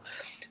fail.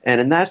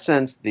 And in that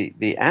sense,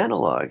 the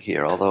analog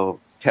here, although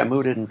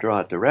Camus didn't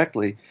draw it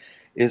directly,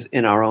 is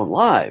in our own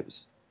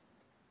lives.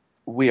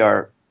 We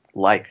are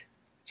like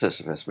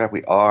Sisyphus. In fact,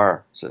 we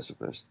are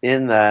Sisyphus,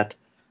 in that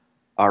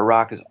our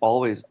rock is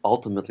always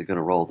ultimately going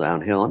to roll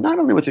downhill, and not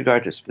only with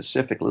regard to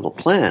specific little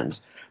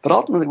plans, but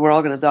ultimately we're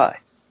all going to die.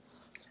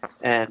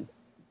 And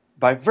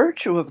by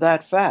virtue of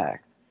that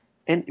fact,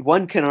 and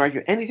one can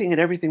argue anything and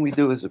everything we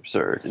do is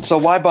absurd. And so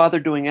why bother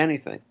doing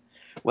anything?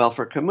 Well,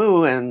 for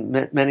Camus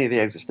and many of the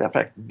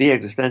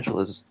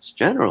existentialists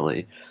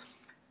generally,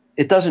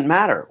 it doesn't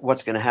matter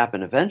what's going to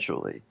happen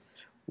eventually.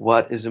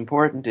 What is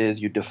important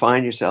is you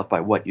define yourself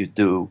by what you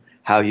do,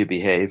 how you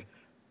behave.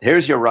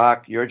 Here's your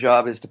rock. Your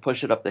job is to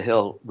push it up the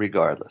hill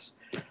regardless.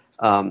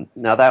 Now,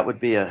 that would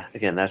be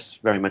again, that's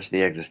very much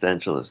the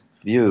existentialist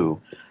view.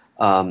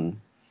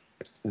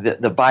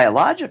 The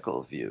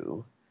biological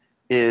view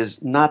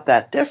is not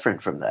that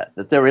different from that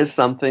there is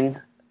something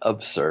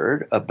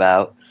absurd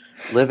about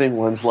living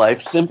one's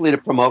life simply to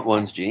promote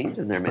one's genes,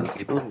 and there are many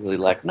people who really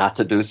like not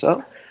to do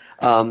so.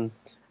 And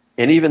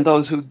even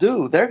those who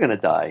do, they're going to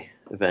die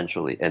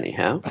eventually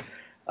anyhow.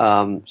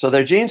 So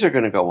their genes are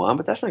going to go on,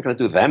 but that's not going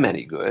to do them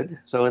any good.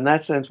 So in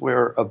that sense,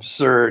 we're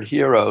absurd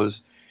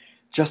heroes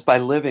just by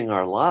living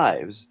our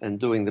lives and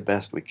doing the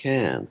best we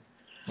can.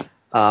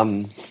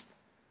 Now,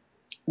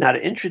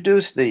 to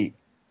introduce the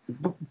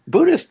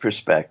Buddhist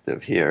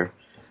perspective here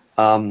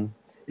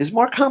is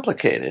more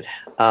complicated.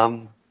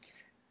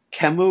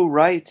 Camus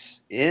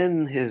writes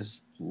in his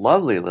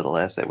lovely little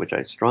essay, which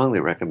I strongly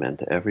recommend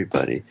to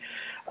everybody,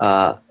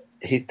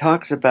 he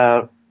talks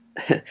about,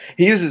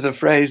 he uses a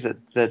phrase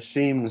that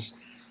seems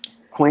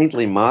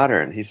quaintly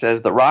modern. He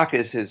says, the rock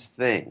is his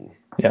thing.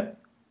 Yeah.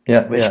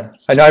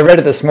 I know. I read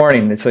it this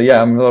morning, so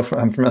yeah,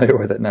 I'm familiar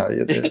with it now.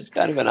 It's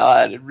kind of an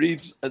odd. It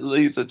reads, at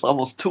least it's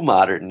almost too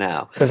modern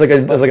now. It's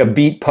like a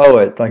beat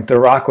poet. Like the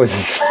rock was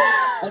his.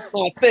 That's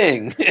my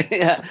thing.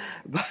 Yeah,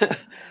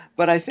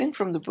 but I think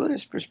from the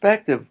Buddhist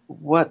perspective,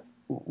 what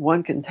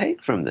one can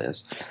take from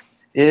this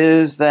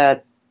is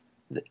that,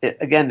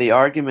 again, the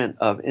argument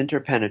of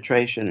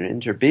interpenetration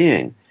and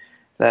interbeing,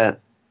 that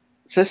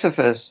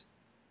Sisyphus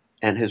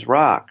and his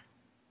rock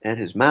and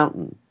his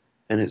mountain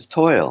and his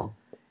toil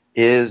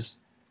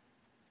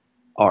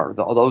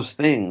those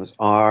things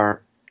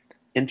are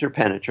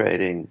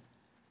interpenetrating,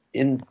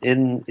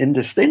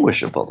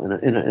 indistinguishable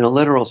in a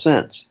literal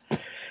sense.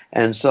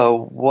 And so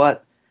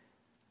what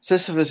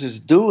Sisyphus is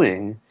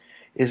doing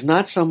is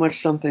not so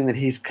much something that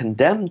he's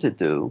condemned to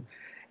do,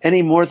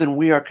 any more than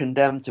we are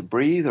condemned to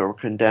breathe or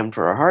condemned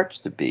for our hearts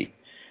to beat.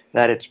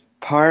 That it's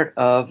part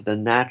of the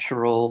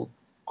natural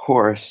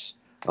course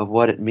of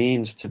what it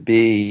means to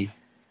be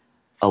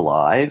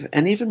alive,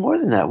 and even more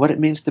than that, what it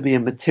means to be a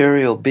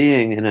material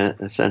being in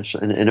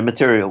a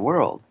material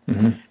world.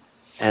 Mm-hmm.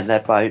 And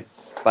that by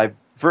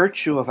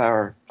virtue of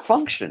our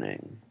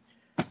functioning,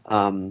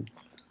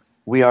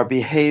 we are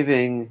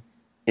behaving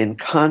in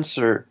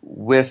concert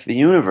with the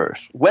universe,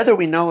 whether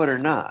we know it or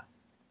not.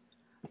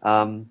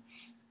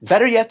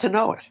 Better yet to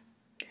know it.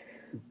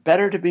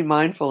 Better to be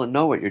mindful and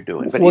know what you're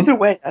doing. But either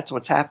way, that's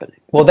what's happening.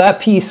 Well,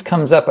 that piece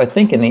comes up, I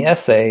think, in the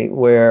essay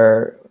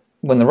where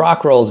when the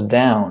rock rolls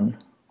down,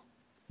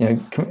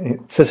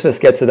 Sisyphus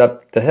gets it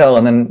up the hill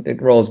and then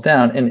it rolls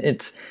down. And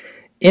it's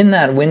in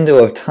that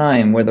window of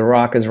time where the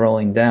rock is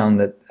rolling down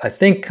that I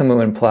think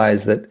Camus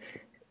implies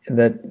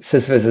that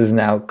Sisyphus is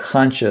now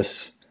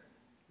conscious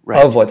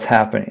of what's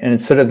happening. And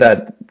it's sort of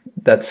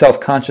that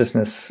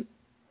self-consciousness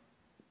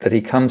that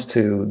he comes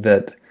to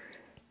that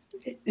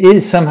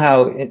is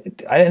somehow,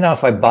 I don't know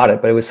if I bought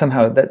it, but it was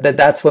somehow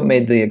that's what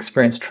made the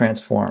experience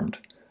transformed,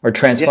 or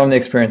transformed the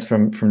experience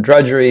from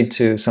drudgery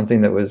to something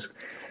that was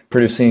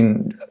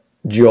producing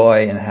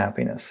joy and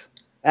happiness.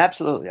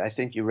 Absolutely. I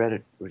think you read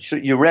it.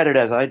 You read it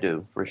as I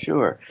do, for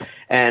sure.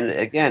 And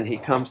again, he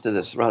comes to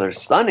this rather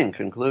stunning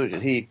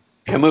conclusion.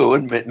 Camus,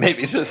 and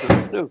maybe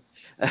Sisyphus too,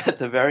 at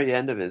the very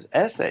end of his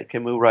essay,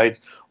 Camus writes,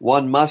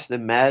 "One must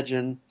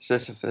imagine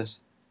Sisyphus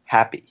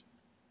happy."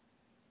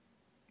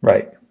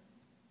 Right.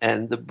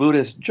 And the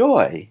Buddhist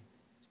joy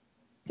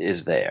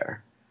is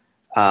there.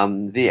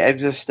 The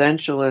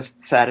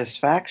existentialist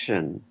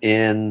satisfaction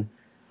in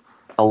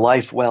a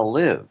life well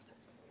lived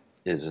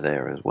is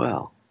there as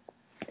well.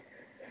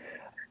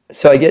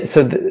 So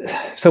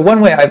so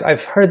one way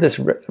I've heard this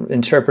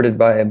interpreted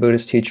by a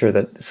Buddhist teacher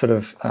that sort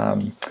of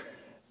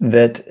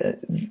that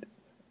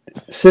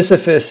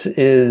Sisyphus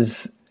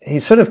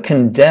he's sort of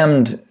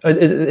condemned.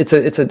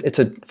 It's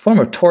a form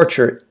of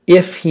torture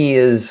if he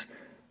is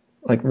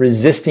like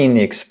resisting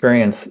the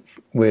experience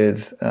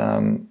with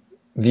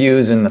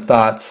views and the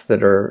thoughts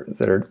that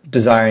are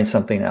desiring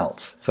something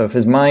else. So if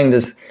his mind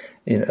is,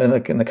 in the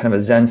kind of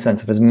a Zen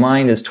sense, if his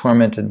mind is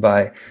tormented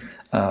by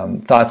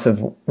thoughts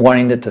of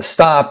wanting it to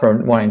stop or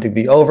wanting to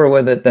be over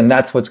with it, then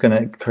that's what's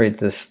going to create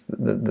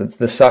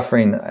the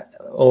suffering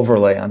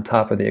overlay on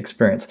top of the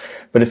experience.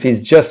 But if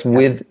he's just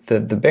with the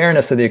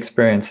bareness of the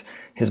experience,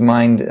 his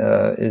mind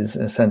is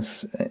in a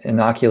sense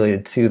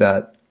inoculated to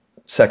that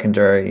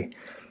secondary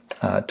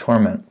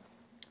torment.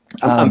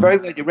 I'm very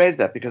glad you raised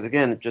that, because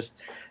again, just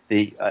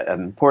the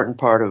important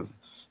part of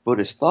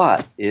Buddhist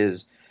thought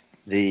is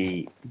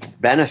the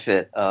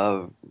benefit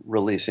of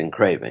releasing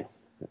craving.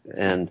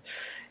 And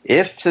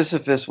if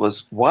Sisyphus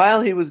was, while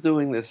he was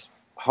doing this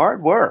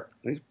hard work,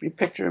 you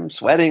picture him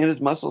sweating and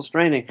his muscles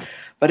straining,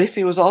 but if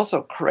he was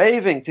also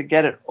craving to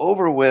get it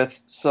over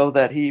with so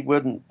that he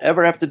wouldn't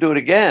ever have to do it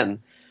again,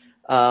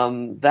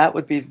 that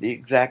would be the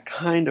exact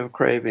kind of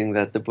craving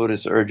that the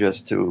Buddhists urge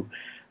us to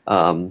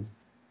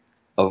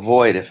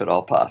avoid, if at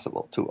all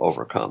possible, to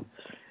overcome.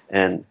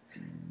 And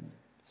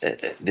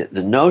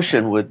the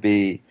notion would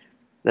be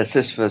that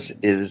Sisyphus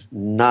is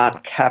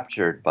not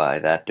captured by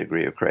that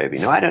degree of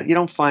craving. Now, you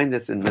don't find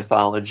this in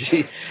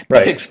mythology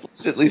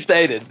explicitly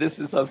stated. This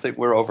is something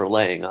we're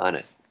overlaying on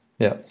it.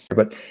 Yeah,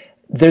 but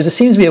there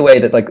seems to be a way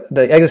that, like,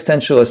 the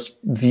existentialist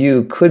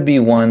view could be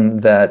one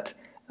that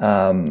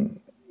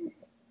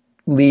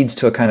leads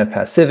to a kind of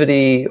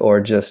passivity, or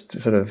just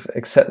sort of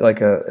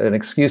an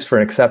excuse for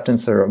an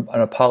acceptance or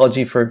an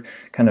apology for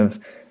kind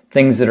of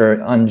things that are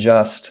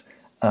unjust,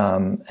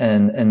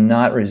 and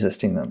not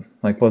resisting them.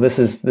 Like, well, this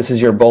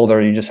is your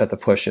boulder, you just have to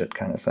push it,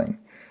 kind of thing.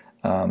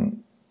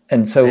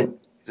 And so,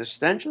 the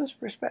existentialist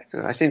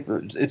perspective, I think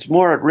it's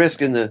more at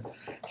risk in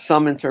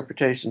some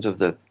interpretations of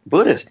the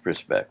Buddhist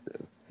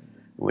perspective,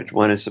 which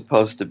one is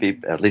supposed to be,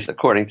 at least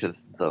according to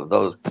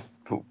those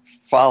who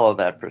follow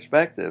that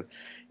perspective,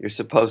 you're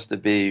supposed to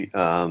be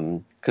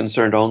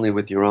concerned only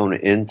with your own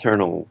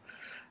internal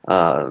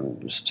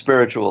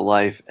spiritual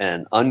life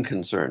and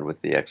unconcerned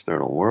with the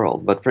external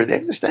world. But for the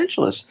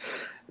existentialists,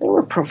 they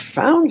were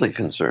profoundly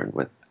concerned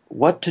with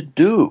what to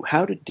do,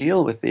 how to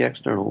deal with the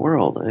external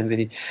world. I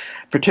mean,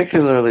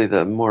 particularly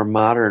the more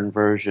modern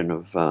version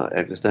of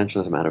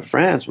existentialism out of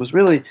France was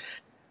really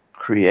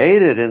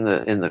created in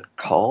the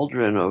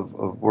cauldron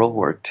of World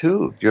War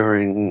II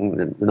during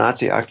the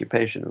Nazi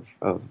occupation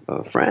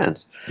of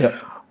France,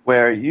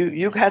 where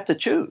you had to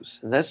choose.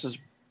 And that's a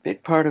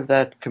big part of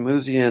that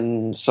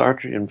Camusian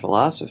Sartrean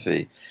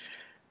philosophy.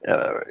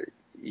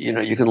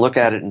 You can look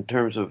at it in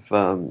terms of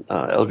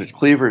Eldridge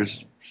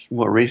Cleaver's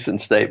more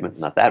recent statement,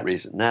 not that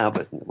recent now,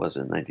 but it was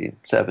in the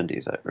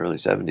 1970s, early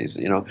 70s,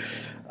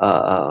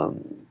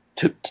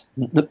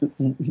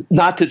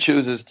 not to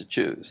choose is to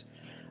choose.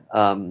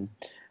 And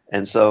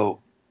so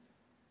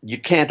you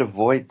can't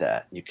avoid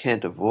that. You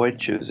can't avoid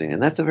choosing.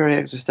 And that's a very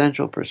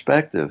existential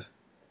perspective.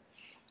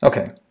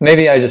 Okay.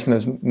 Maybe I just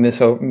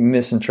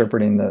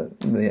misinterpreting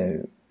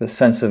the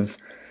sense of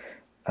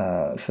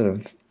sort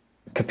of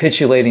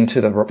capitulating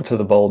to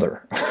the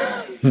boulder.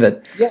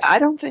 That, yeah, I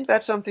don't think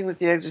that's something that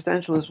the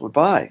existentialist would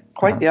buy.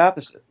 Quite the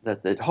opposite.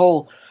 That the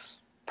whole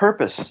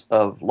purpose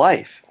of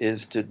life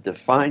is to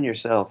define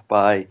yourself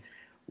by,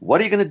 what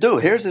are you going to do?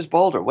 Here's this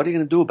boulder. What are you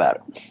going to do about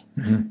it?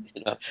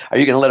 Mm-hmm. Are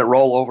you going to let it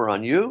roll over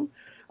on you?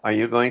 Are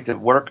you going to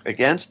work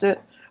against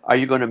it? Are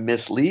you going to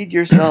mislead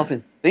yourself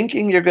in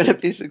thinking you're going to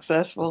be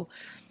successful?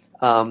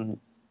 And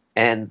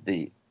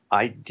the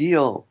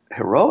ideal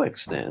heroic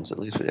stance, at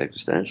least for the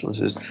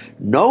existentialists, is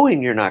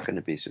knowing you're not going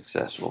to be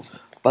successful,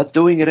 but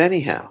doing it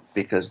anyhow,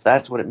 because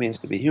that's what it means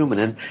to be human.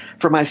 And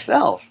for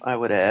myself, I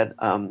would add,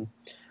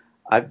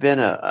 I've been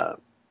an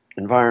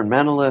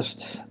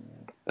environmentalist,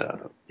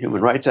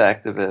 human rights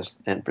activist,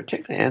 and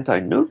particularly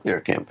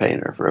anti-nuclear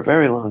campaigner for a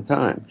very long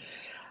time.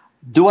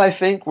 Do I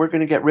think we're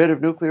going to get rid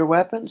of nuclear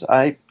weapons?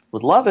 I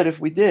would love it if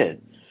we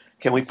did.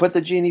 Can we put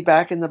the genie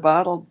back in the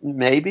bottle?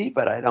 Maybe,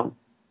 but I don't.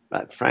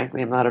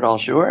 Frankly, I'm not at all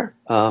sure.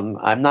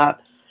 I'm not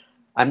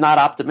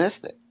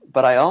optimistic,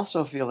 but I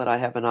also feel that I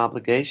have an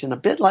obligation, a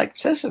bit like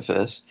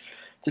Sisyphus,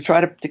 to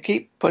try to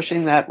keep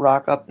pushing that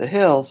rock up the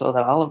hill, so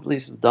that I'll at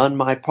least have done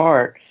my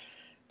part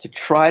to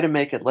try to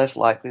make it less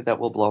likely that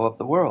we'll blow up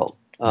the world,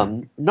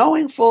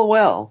 knowing full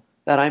well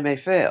that I may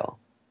fail.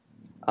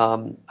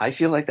 I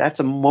feel like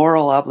that's a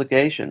moral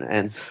obligation,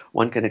 and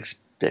one can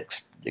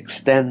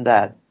extend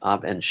that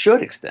and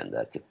should extend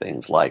that to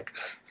things like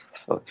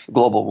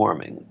global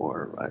warming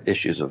or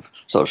issues of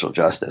social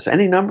justice.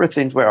 Any number of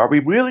things where, are we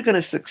really going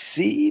to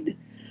succeed?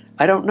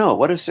 I don't know.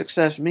 What does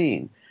success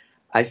mean?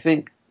 I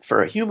think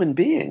for a human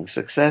being,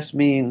 success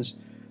means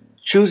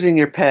choosing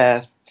your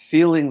path,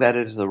 feeling that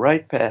it is the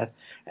right path,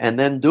 and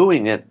then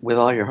doing it with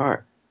all your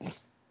heart.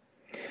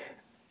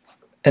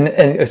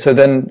 And so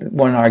then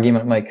one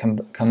argument might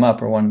come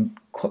up, or one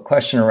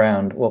question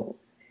around, well,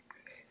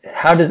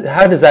 how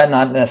does that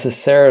not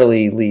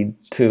necessarily lead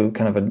to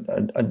kind of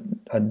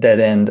a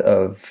dead end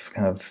of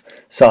kind of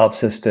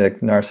solipsistic,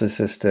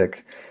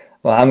 narcissistic,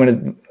 well,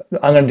 I'm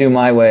gonna do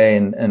my way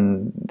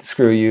and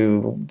screw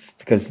you,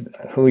 because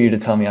who are you to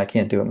tell me I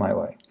can't do it my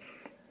way?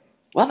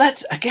 Well,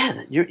 that's,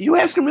 again, you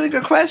ask a really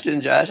good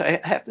question, Josh.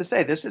 I have to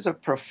say, this is a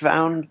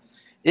profound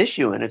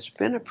issue, and it's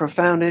been a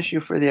profound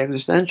issue for the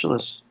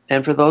existentialists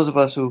and for those of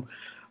us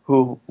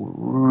who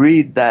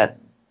read that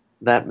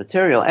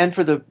material, and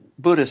for the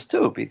Buddhists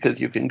too, because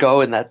you can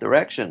go in that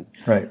direction.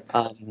 Right.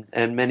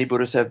 And many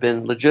Buddhists have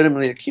been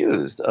legitimately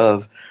accused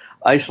of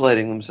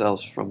isolating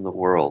themselves from the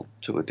world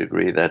to a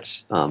degree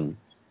that's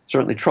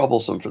certainly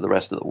troublesome for the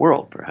rest of the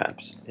world,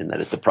 perhaps, in that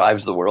it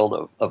deprives the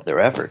world of their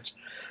efforts.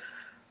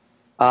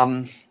 I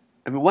mean,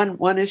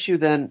 one issue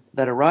then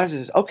that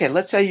arises is, okay,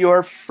 let's say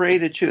you're free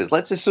to choose.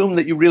 Let's assume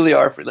that you really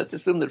are free. Let's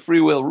assume that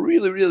free will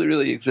really, really,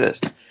 really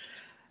exists.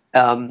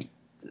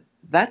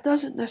 That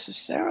doesn't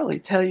necessarily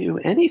tell you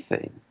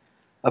anything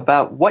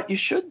about what you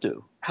should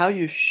do, how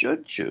you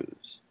should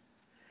choose.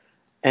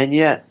 And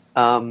yet,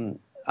 I'm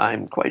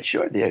quite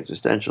sure the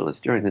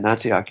existentialists during the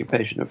Nazi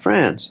occupation of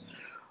France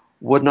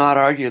would not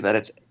argue that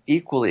it's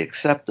equally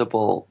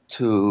acceptable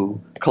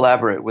to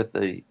collaborate with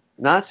the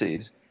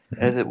Nazis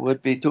as it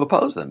would be to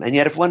oppose them. And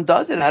yet, if one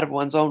does it out of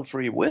one's own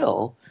free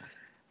will,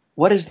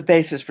 what is the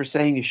basis for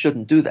saying you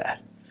shouldn't do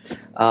that?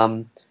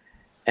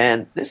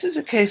 And this is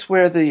a case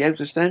where the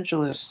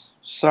existentialists,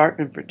 Sartre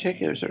in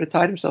particular, sort of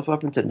tied himself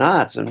up into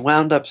knots and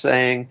wound up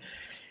saying,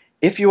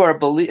 if you are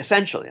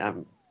essentially,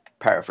 I'm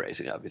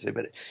paraphrasing obviously,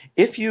 but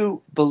if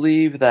you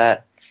believe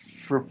that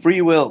for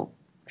free will,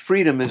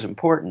 freedom is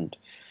important,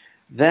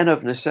 then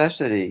of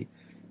necessity,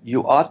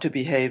 you ought to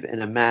behave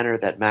in a manner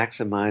that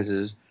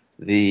maximizes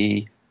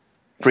the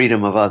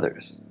freedom of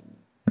others.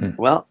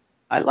 Well,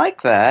 I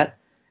like that,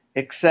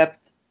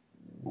 except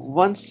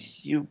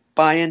once you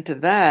buy into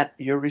that,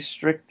 you're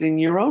restricting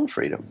your own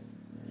freedom.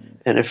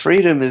 And if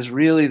freedom is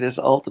really this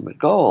ultimate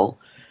goal,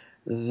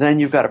 then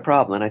you've got a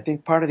problem. And I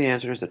think part of the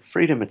answer is that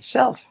freedom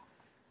itself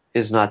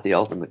is not the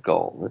ultimate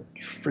goal.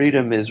 That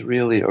freedom is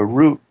really a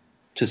route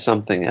to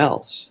something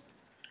else.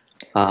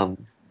 Do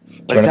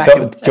you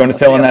want to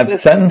fill in that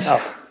sentence?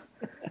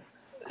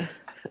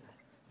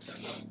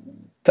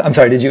 I'm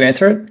sorry, did you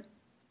answer it?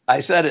 I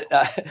said it.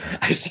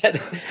 I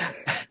said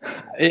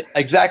it,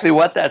 exactly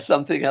what that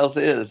something else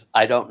is.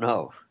 I don't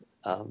know.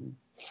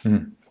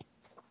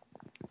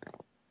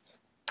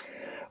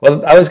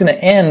 Well, I was going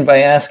to end by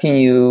asking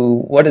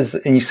you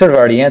and you sort of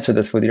already answered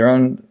this with your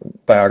own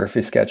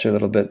biography sketch a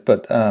little bit,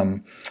 but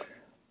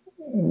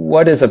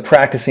what does a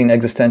practicing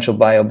existential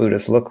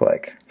bio-Buddhist look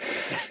like?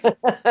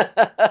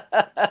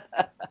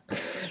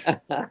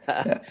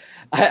 Yeah.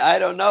 I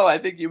don't know. I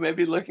think you may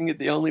be looking at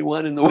the only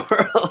one in the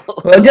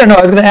world. Well, yeah, no,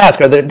 I was going to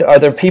ask: are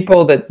there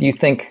people that you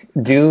think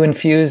do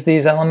infuse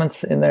these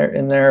elements in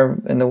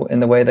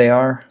the way they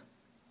are,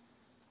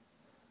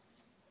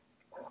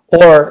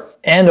 or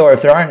and or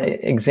if there aren't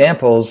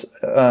examples,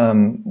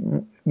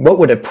 what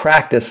would a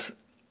practice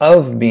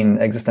of being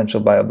existential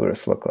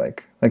bio-Buddhist look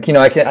like? Like,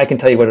 I can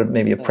tell you what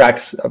maybe a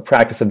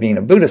practice of being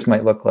a Buddhist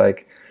might look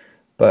like,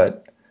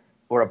 but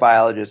or a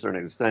biologist or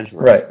an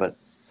existentialist. Right. But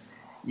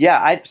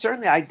yeah,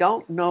 I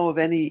don't know of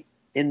any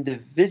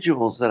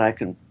individuals that I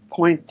can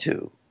point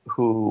to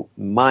who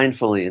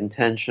mindfully,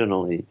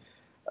 intentionally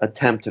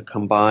attempt to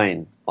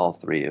combine all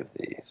three of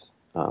these.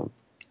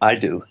 I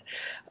do.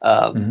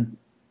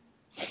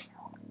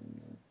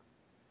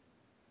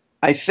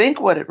 I think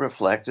what it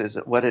reflects is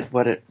that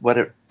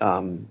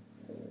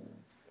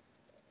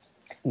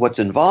what's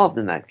involved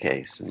in that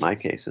case, in my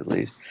case at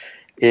least,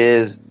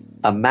 is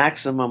a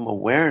maximum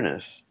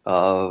awareness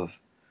of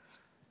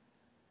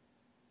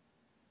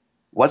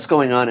what's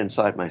going on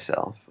inside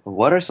myself.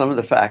 What are some of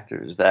the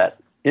factors that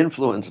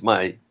influence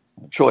my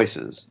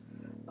choices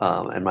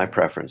and my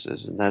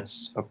preferences? And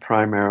that's a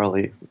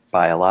primarily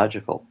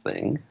biological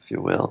thing, if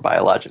you will,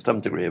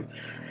 some degree of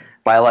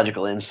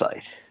biological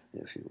insight,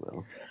 if you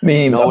will.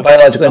 Meaning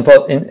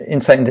biological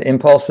insight into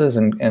impulses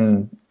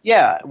and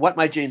yeah, what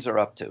my genes are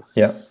up to.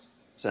 Yeah.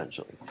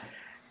 Essentially.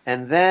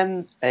 And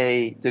then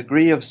a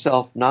degree of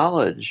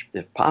self-knowledge,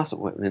 if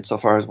possible,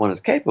 insofar as one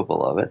is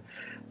capable of it,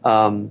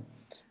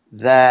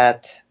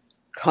 that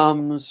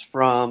comes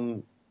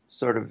from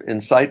sort of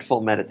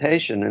insightful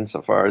meditation,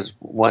 insofar as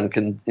one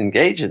can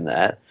engage in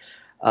that,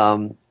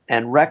 and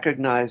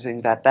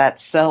recognizing that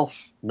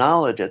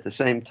self-knowledge at the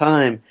same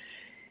time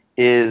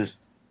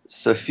is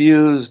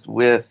suffused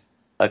with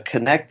a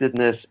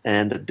connectedness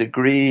and a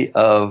degree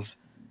of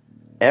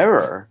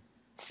error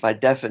by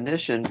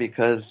definition,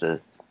 because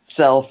the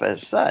self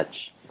as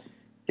such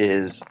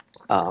is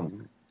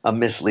a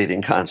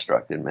misleading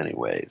construct in many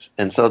ways.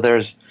 And so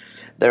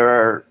there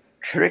are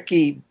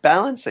tricky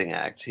balancing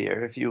acts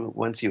here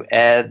once you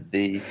add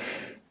the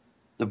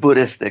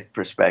Buddhistic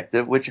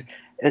perspective, which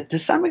to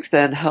some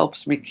extent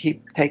helps me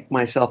take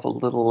myself a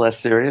little less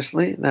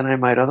seriously than I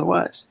might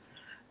otherwise.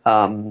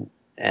 And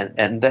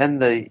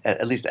then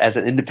at least as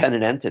an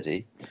independent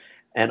entity,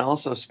 and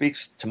also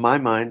to my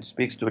mind,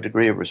 speaks to a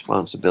degree of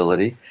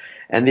responsibility.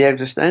 And the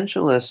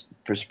existentialist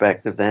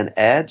perspective then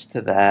adds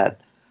to that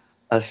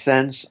a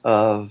sense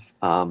of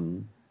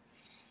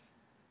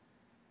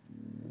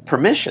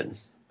permission,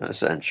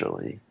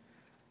 essentially,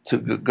 to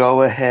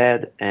go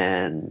ahead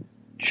and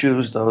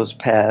choose those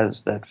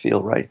paths that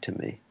feel right to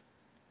me.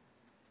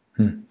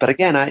 But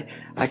again,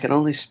 I can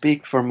only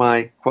speak for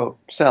my, quote,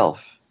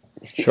 self.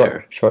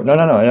 Sure. No.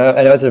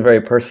 I know it's a very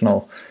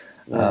personal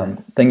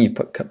thing you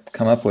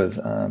come up with.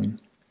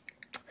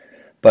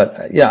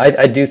 But yeah,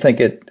 I do think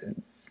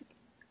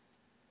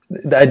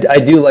I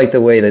do like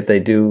the way that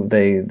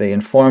they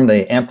inform,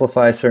 they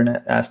amplify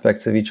certain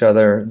aspects of each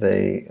other,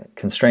 they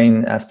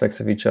constrain aspects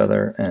of each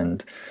other,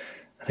 and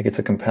I think it's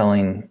a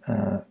compelling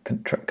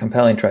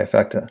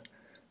trifecta.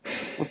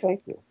 Well,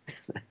 thank you.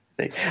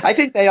 I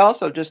think they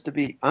also, just to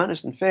be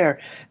honest and fair,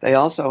 they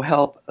also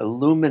help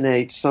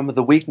illuminate some of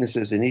the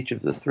weaknesses in each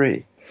of the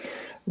three.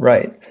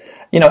 Right.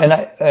 And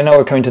I know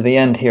we're coming to the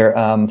end here,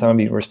 so I want to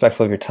be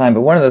respectful of your time,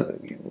 but one of the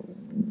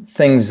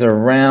things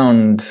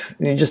around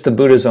just the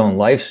Buddha's own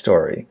life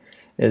story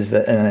is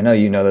that, and I know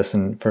you know this,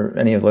 and for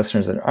any of the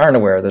listeners that aren't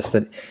aware of this,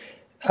 that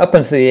up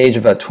until the age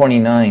of about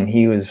 29,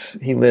 he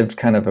lived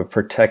kind of a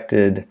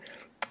protected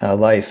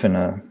life in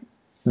a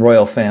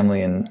royal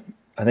family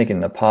I think in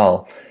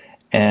Nepal,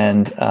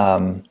 and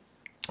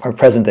or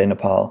present-day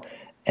Nepal.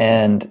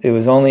 And it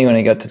was only when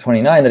he got to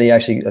 29 that he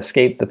actually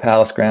escaped the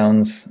palace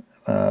grounds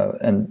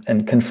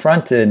and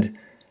confronted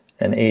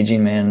an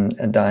aging man,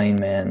 a dying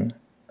man,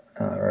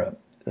 or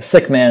a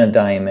sick man, a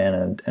dying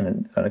man,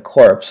 and a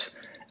corpse,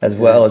 as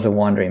well as a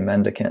wandering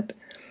mendicant.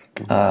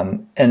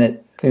 And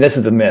this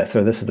is the myth,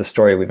 or this is the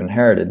story we've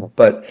inherited.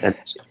 But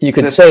you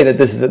could say that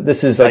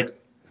this is like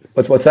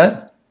what's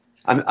that?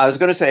 I was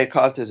going to say it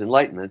caused his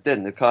enlightenment,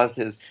 didn't it? It caused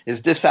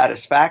his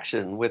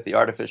dissatisfaction with the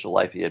artificial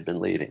life he had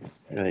been leading.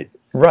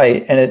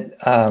 Right. And is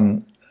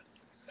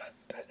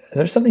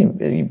there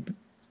something,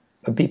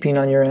 a beeping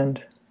on your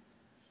end?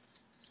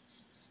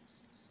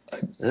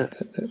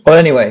 Well,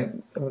 anyway,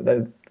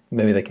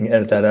 maybe they can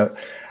edit that out.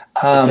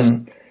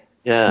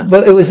 Yeah.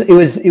 But it was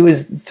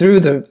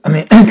through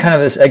kind of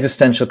this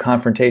existential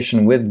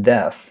confrontation with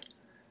death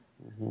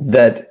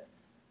that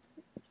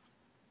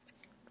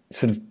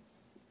sort of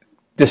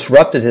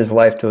disrupted his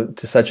life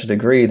to such a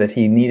degree that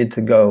he needed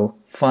to go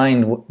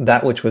find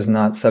that which was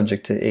not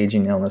subject to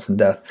aging, illness, and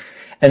death.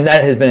 And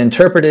that has been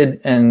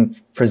interpreted and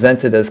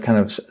presented as kind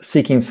of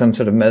seeking some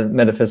sort of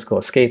metaphysical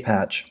escape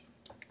hatch.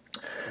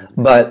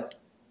 But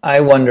I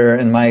wonder,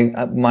 and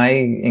my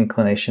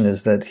inclination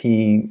is that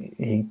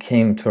he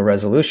came to a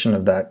resolution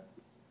of that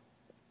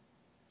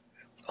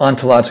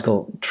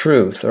ontological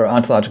truth or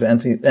ontological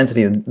entity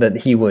that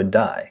he would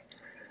die.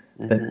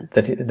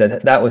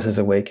 That was his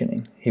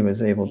awakening. He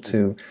was able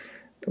to,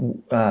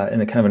 in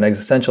a kind of an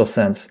existential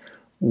sense,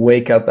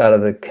 wake up out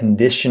of the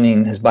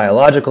conditioning, his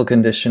biological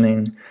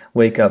conditioning,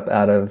 wake up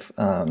out of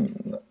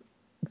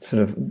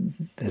sort of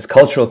his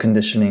cultural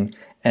conditioning,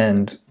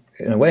 and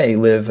in a way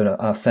live an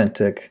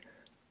authentic,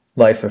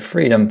 life of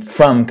freedom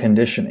from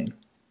conditioning.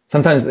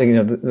 Sometimes,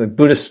 the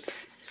Buddhist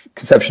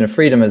conception of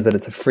freedom is that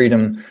it's a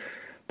freedom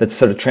that's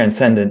sort of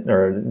transcendent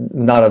or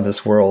not of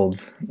this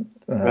world.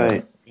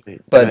 Right.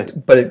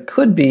 But it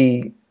could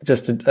be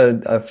just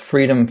a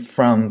freedom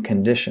from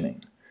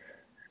conditioning,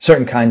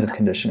 certain kinds of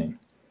conditioning.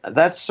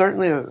 That's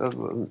certainly a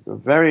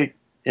very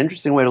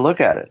interesting way to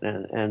look at it,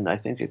 and I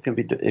think it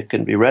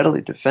can be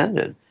readily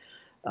defended.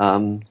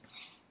 I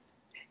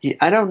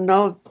don't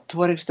know to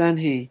what extent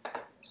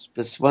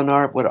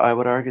what I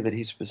would argue that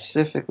he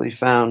specifically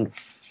found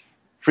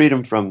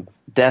freedom from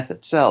death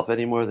itself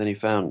any more than he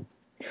found.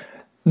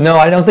 No,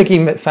 I don't think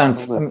he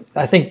found.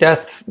 I think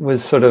death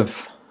was sort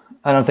of.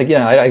 I don't think.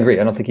 Yeah, I agree.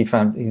 I don't think he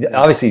found.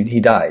 Obviously, he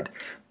died,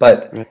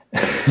 but at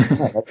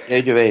the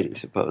age of 80,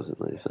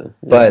 supposedly. So,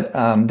 yeah.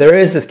 But there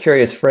is this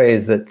curious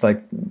phrase that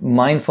like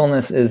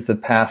mindfulness is the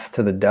path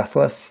to the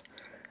deathless,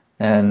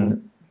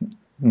 and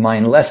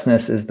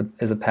mindlessness is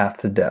a path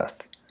to death.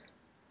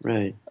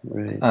 Right.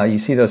 You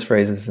see those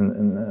phrases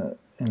in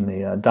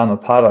the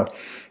Dhammapada,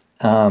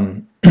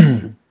 and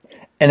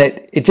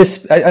it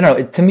just I don't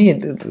know. To me,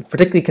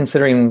 particularly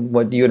considering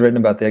what you had written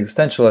about the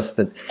existentialists,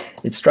 that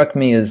it struck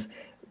me as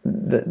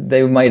that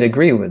they might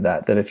agree with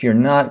that. That if you're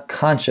not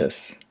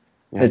conscious,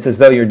 it's as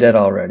though you're dead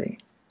already.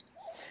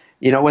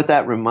 You know what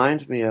that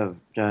reminds me of,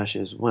 Josh,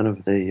 is one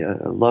of the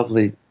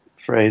lovely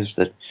phrases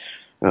that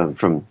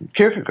from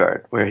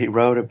Kierkegaard, where he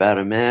wrote about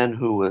a man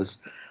who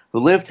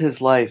lived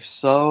his life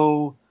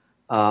so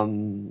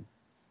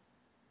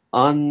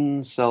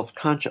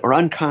unself-conscious or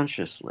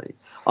unconsciously,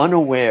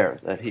 unaware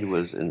that he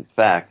was in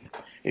fact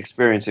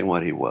experiencing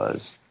what he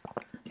was,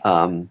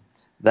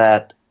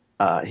 that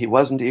he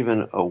wasn't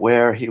even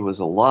aware he was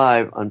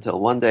alive until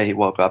one day he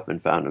woke up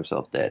and found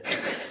himself dead.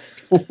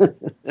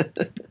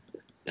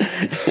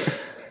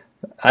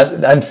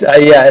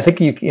 I think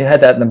you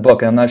had that in the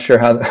book, and I'm not sure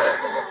how.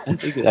 I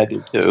think I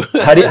do too.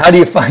 How do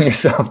you find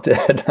yourself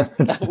dead?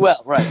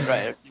 Well,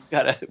 right. You've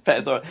got to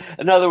pass on.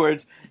 In other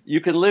words,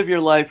 you can live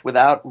your life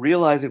without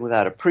realizing,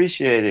 without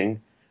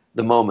appreciating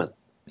the moment.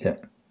 Yeah.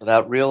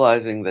 Without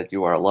realizing that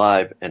you are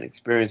alive and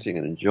experiencing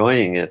and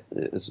enjoying it,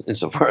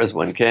 insofar as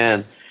one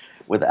can,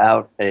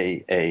 without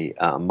a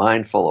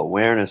mindful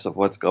awareness of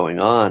what's going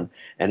on.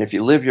 And if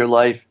you live your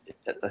life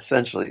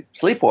essentially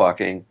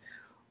sleepwalking,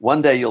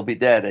 one day you'll be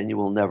dead and you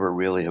will never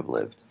really have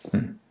lived.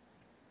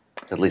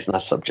 At least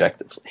not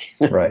subjectively.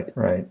 Right.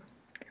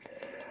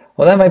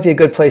 Well, that might be a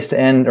good place to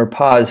end or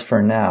pause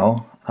for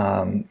now.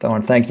 I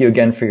want to thank you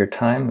again for your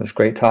time. It was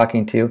great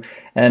talking to you.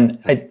 And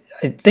I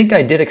think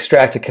I did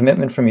extract a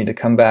commitment from you to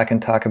come back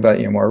and talk about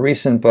your more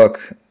recent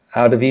book,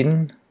 Out of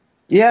Eden.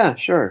 Yeah,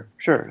 sure.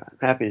 I'm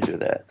happy to do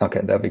that.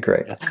 Okay, that'd be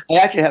great. I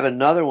actually have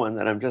another one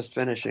that I'm just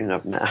finishing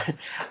up now.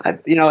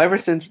 Ever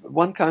since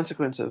one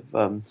consequence of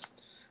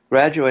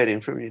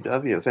graduating from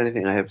UW, if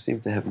anything, I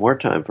seemed to have more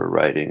time for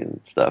writing and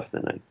stuff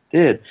than I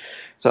did.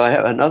 So I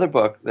have another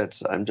book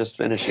I'm just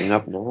finishing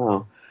up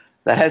now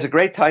that has a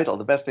great title.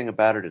 The best thing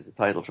about it is the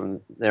title.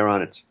 From there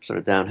on, it's sort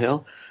of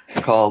downhill,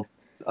 called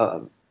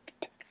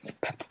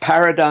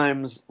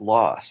Paradigms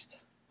Lost.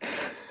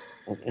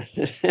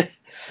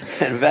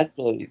 And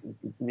eventually,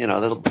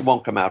 that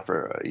won't come out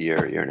for a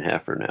year and a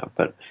half from now.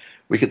 But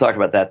we could talk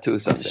about that too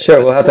someday.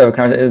 Sure, we'll have to have a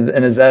conversation.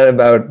 And is that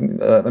about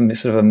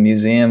sort of a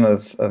museum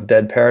of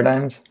dead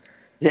paradigms?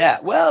 Yeah,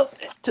 well,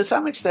 to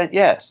some extent,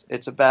 yes.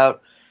 It's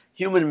about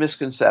human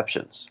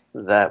misconceptions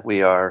that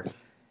we are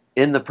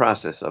in the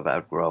process of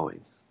outgrowing,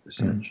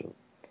 essentially.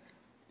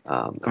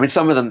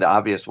 Some of them, the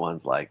obvious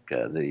ones, like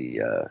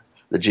the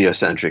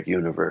geocentric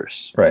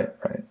universe. Right.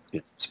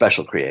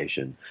 Special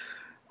creation.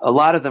 A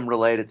lot of them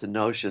related to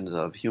notions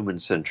of human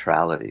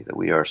centrality, that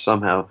we are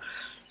somehow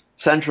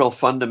central,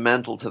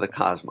 fundamental to the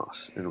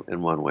cosmos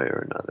in one way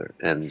or another.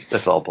 And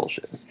that's all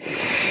bullshit.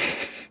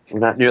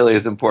 We're not nearly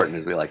as important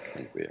as we like to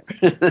think we are.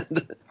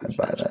 I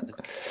buy that.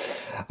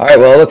 All right,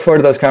 well, I look forward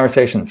to those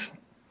conversations.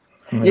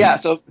 Yeah,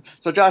 so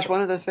Josh,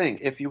 one other thing.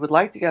 If you would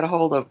like to get a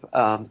hold of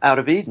Out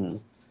of Eden,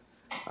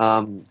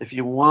 if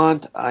you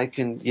want, I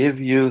can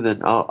give you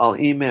I'll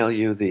email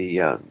you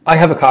the... I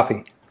have a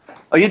copy.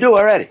 Oh, you do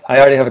already? I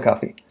already have a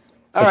copy.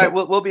 All right,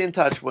 we'll be in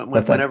touch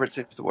whenever it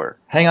seems to work.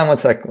 Hang on one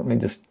sec. Let me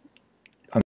just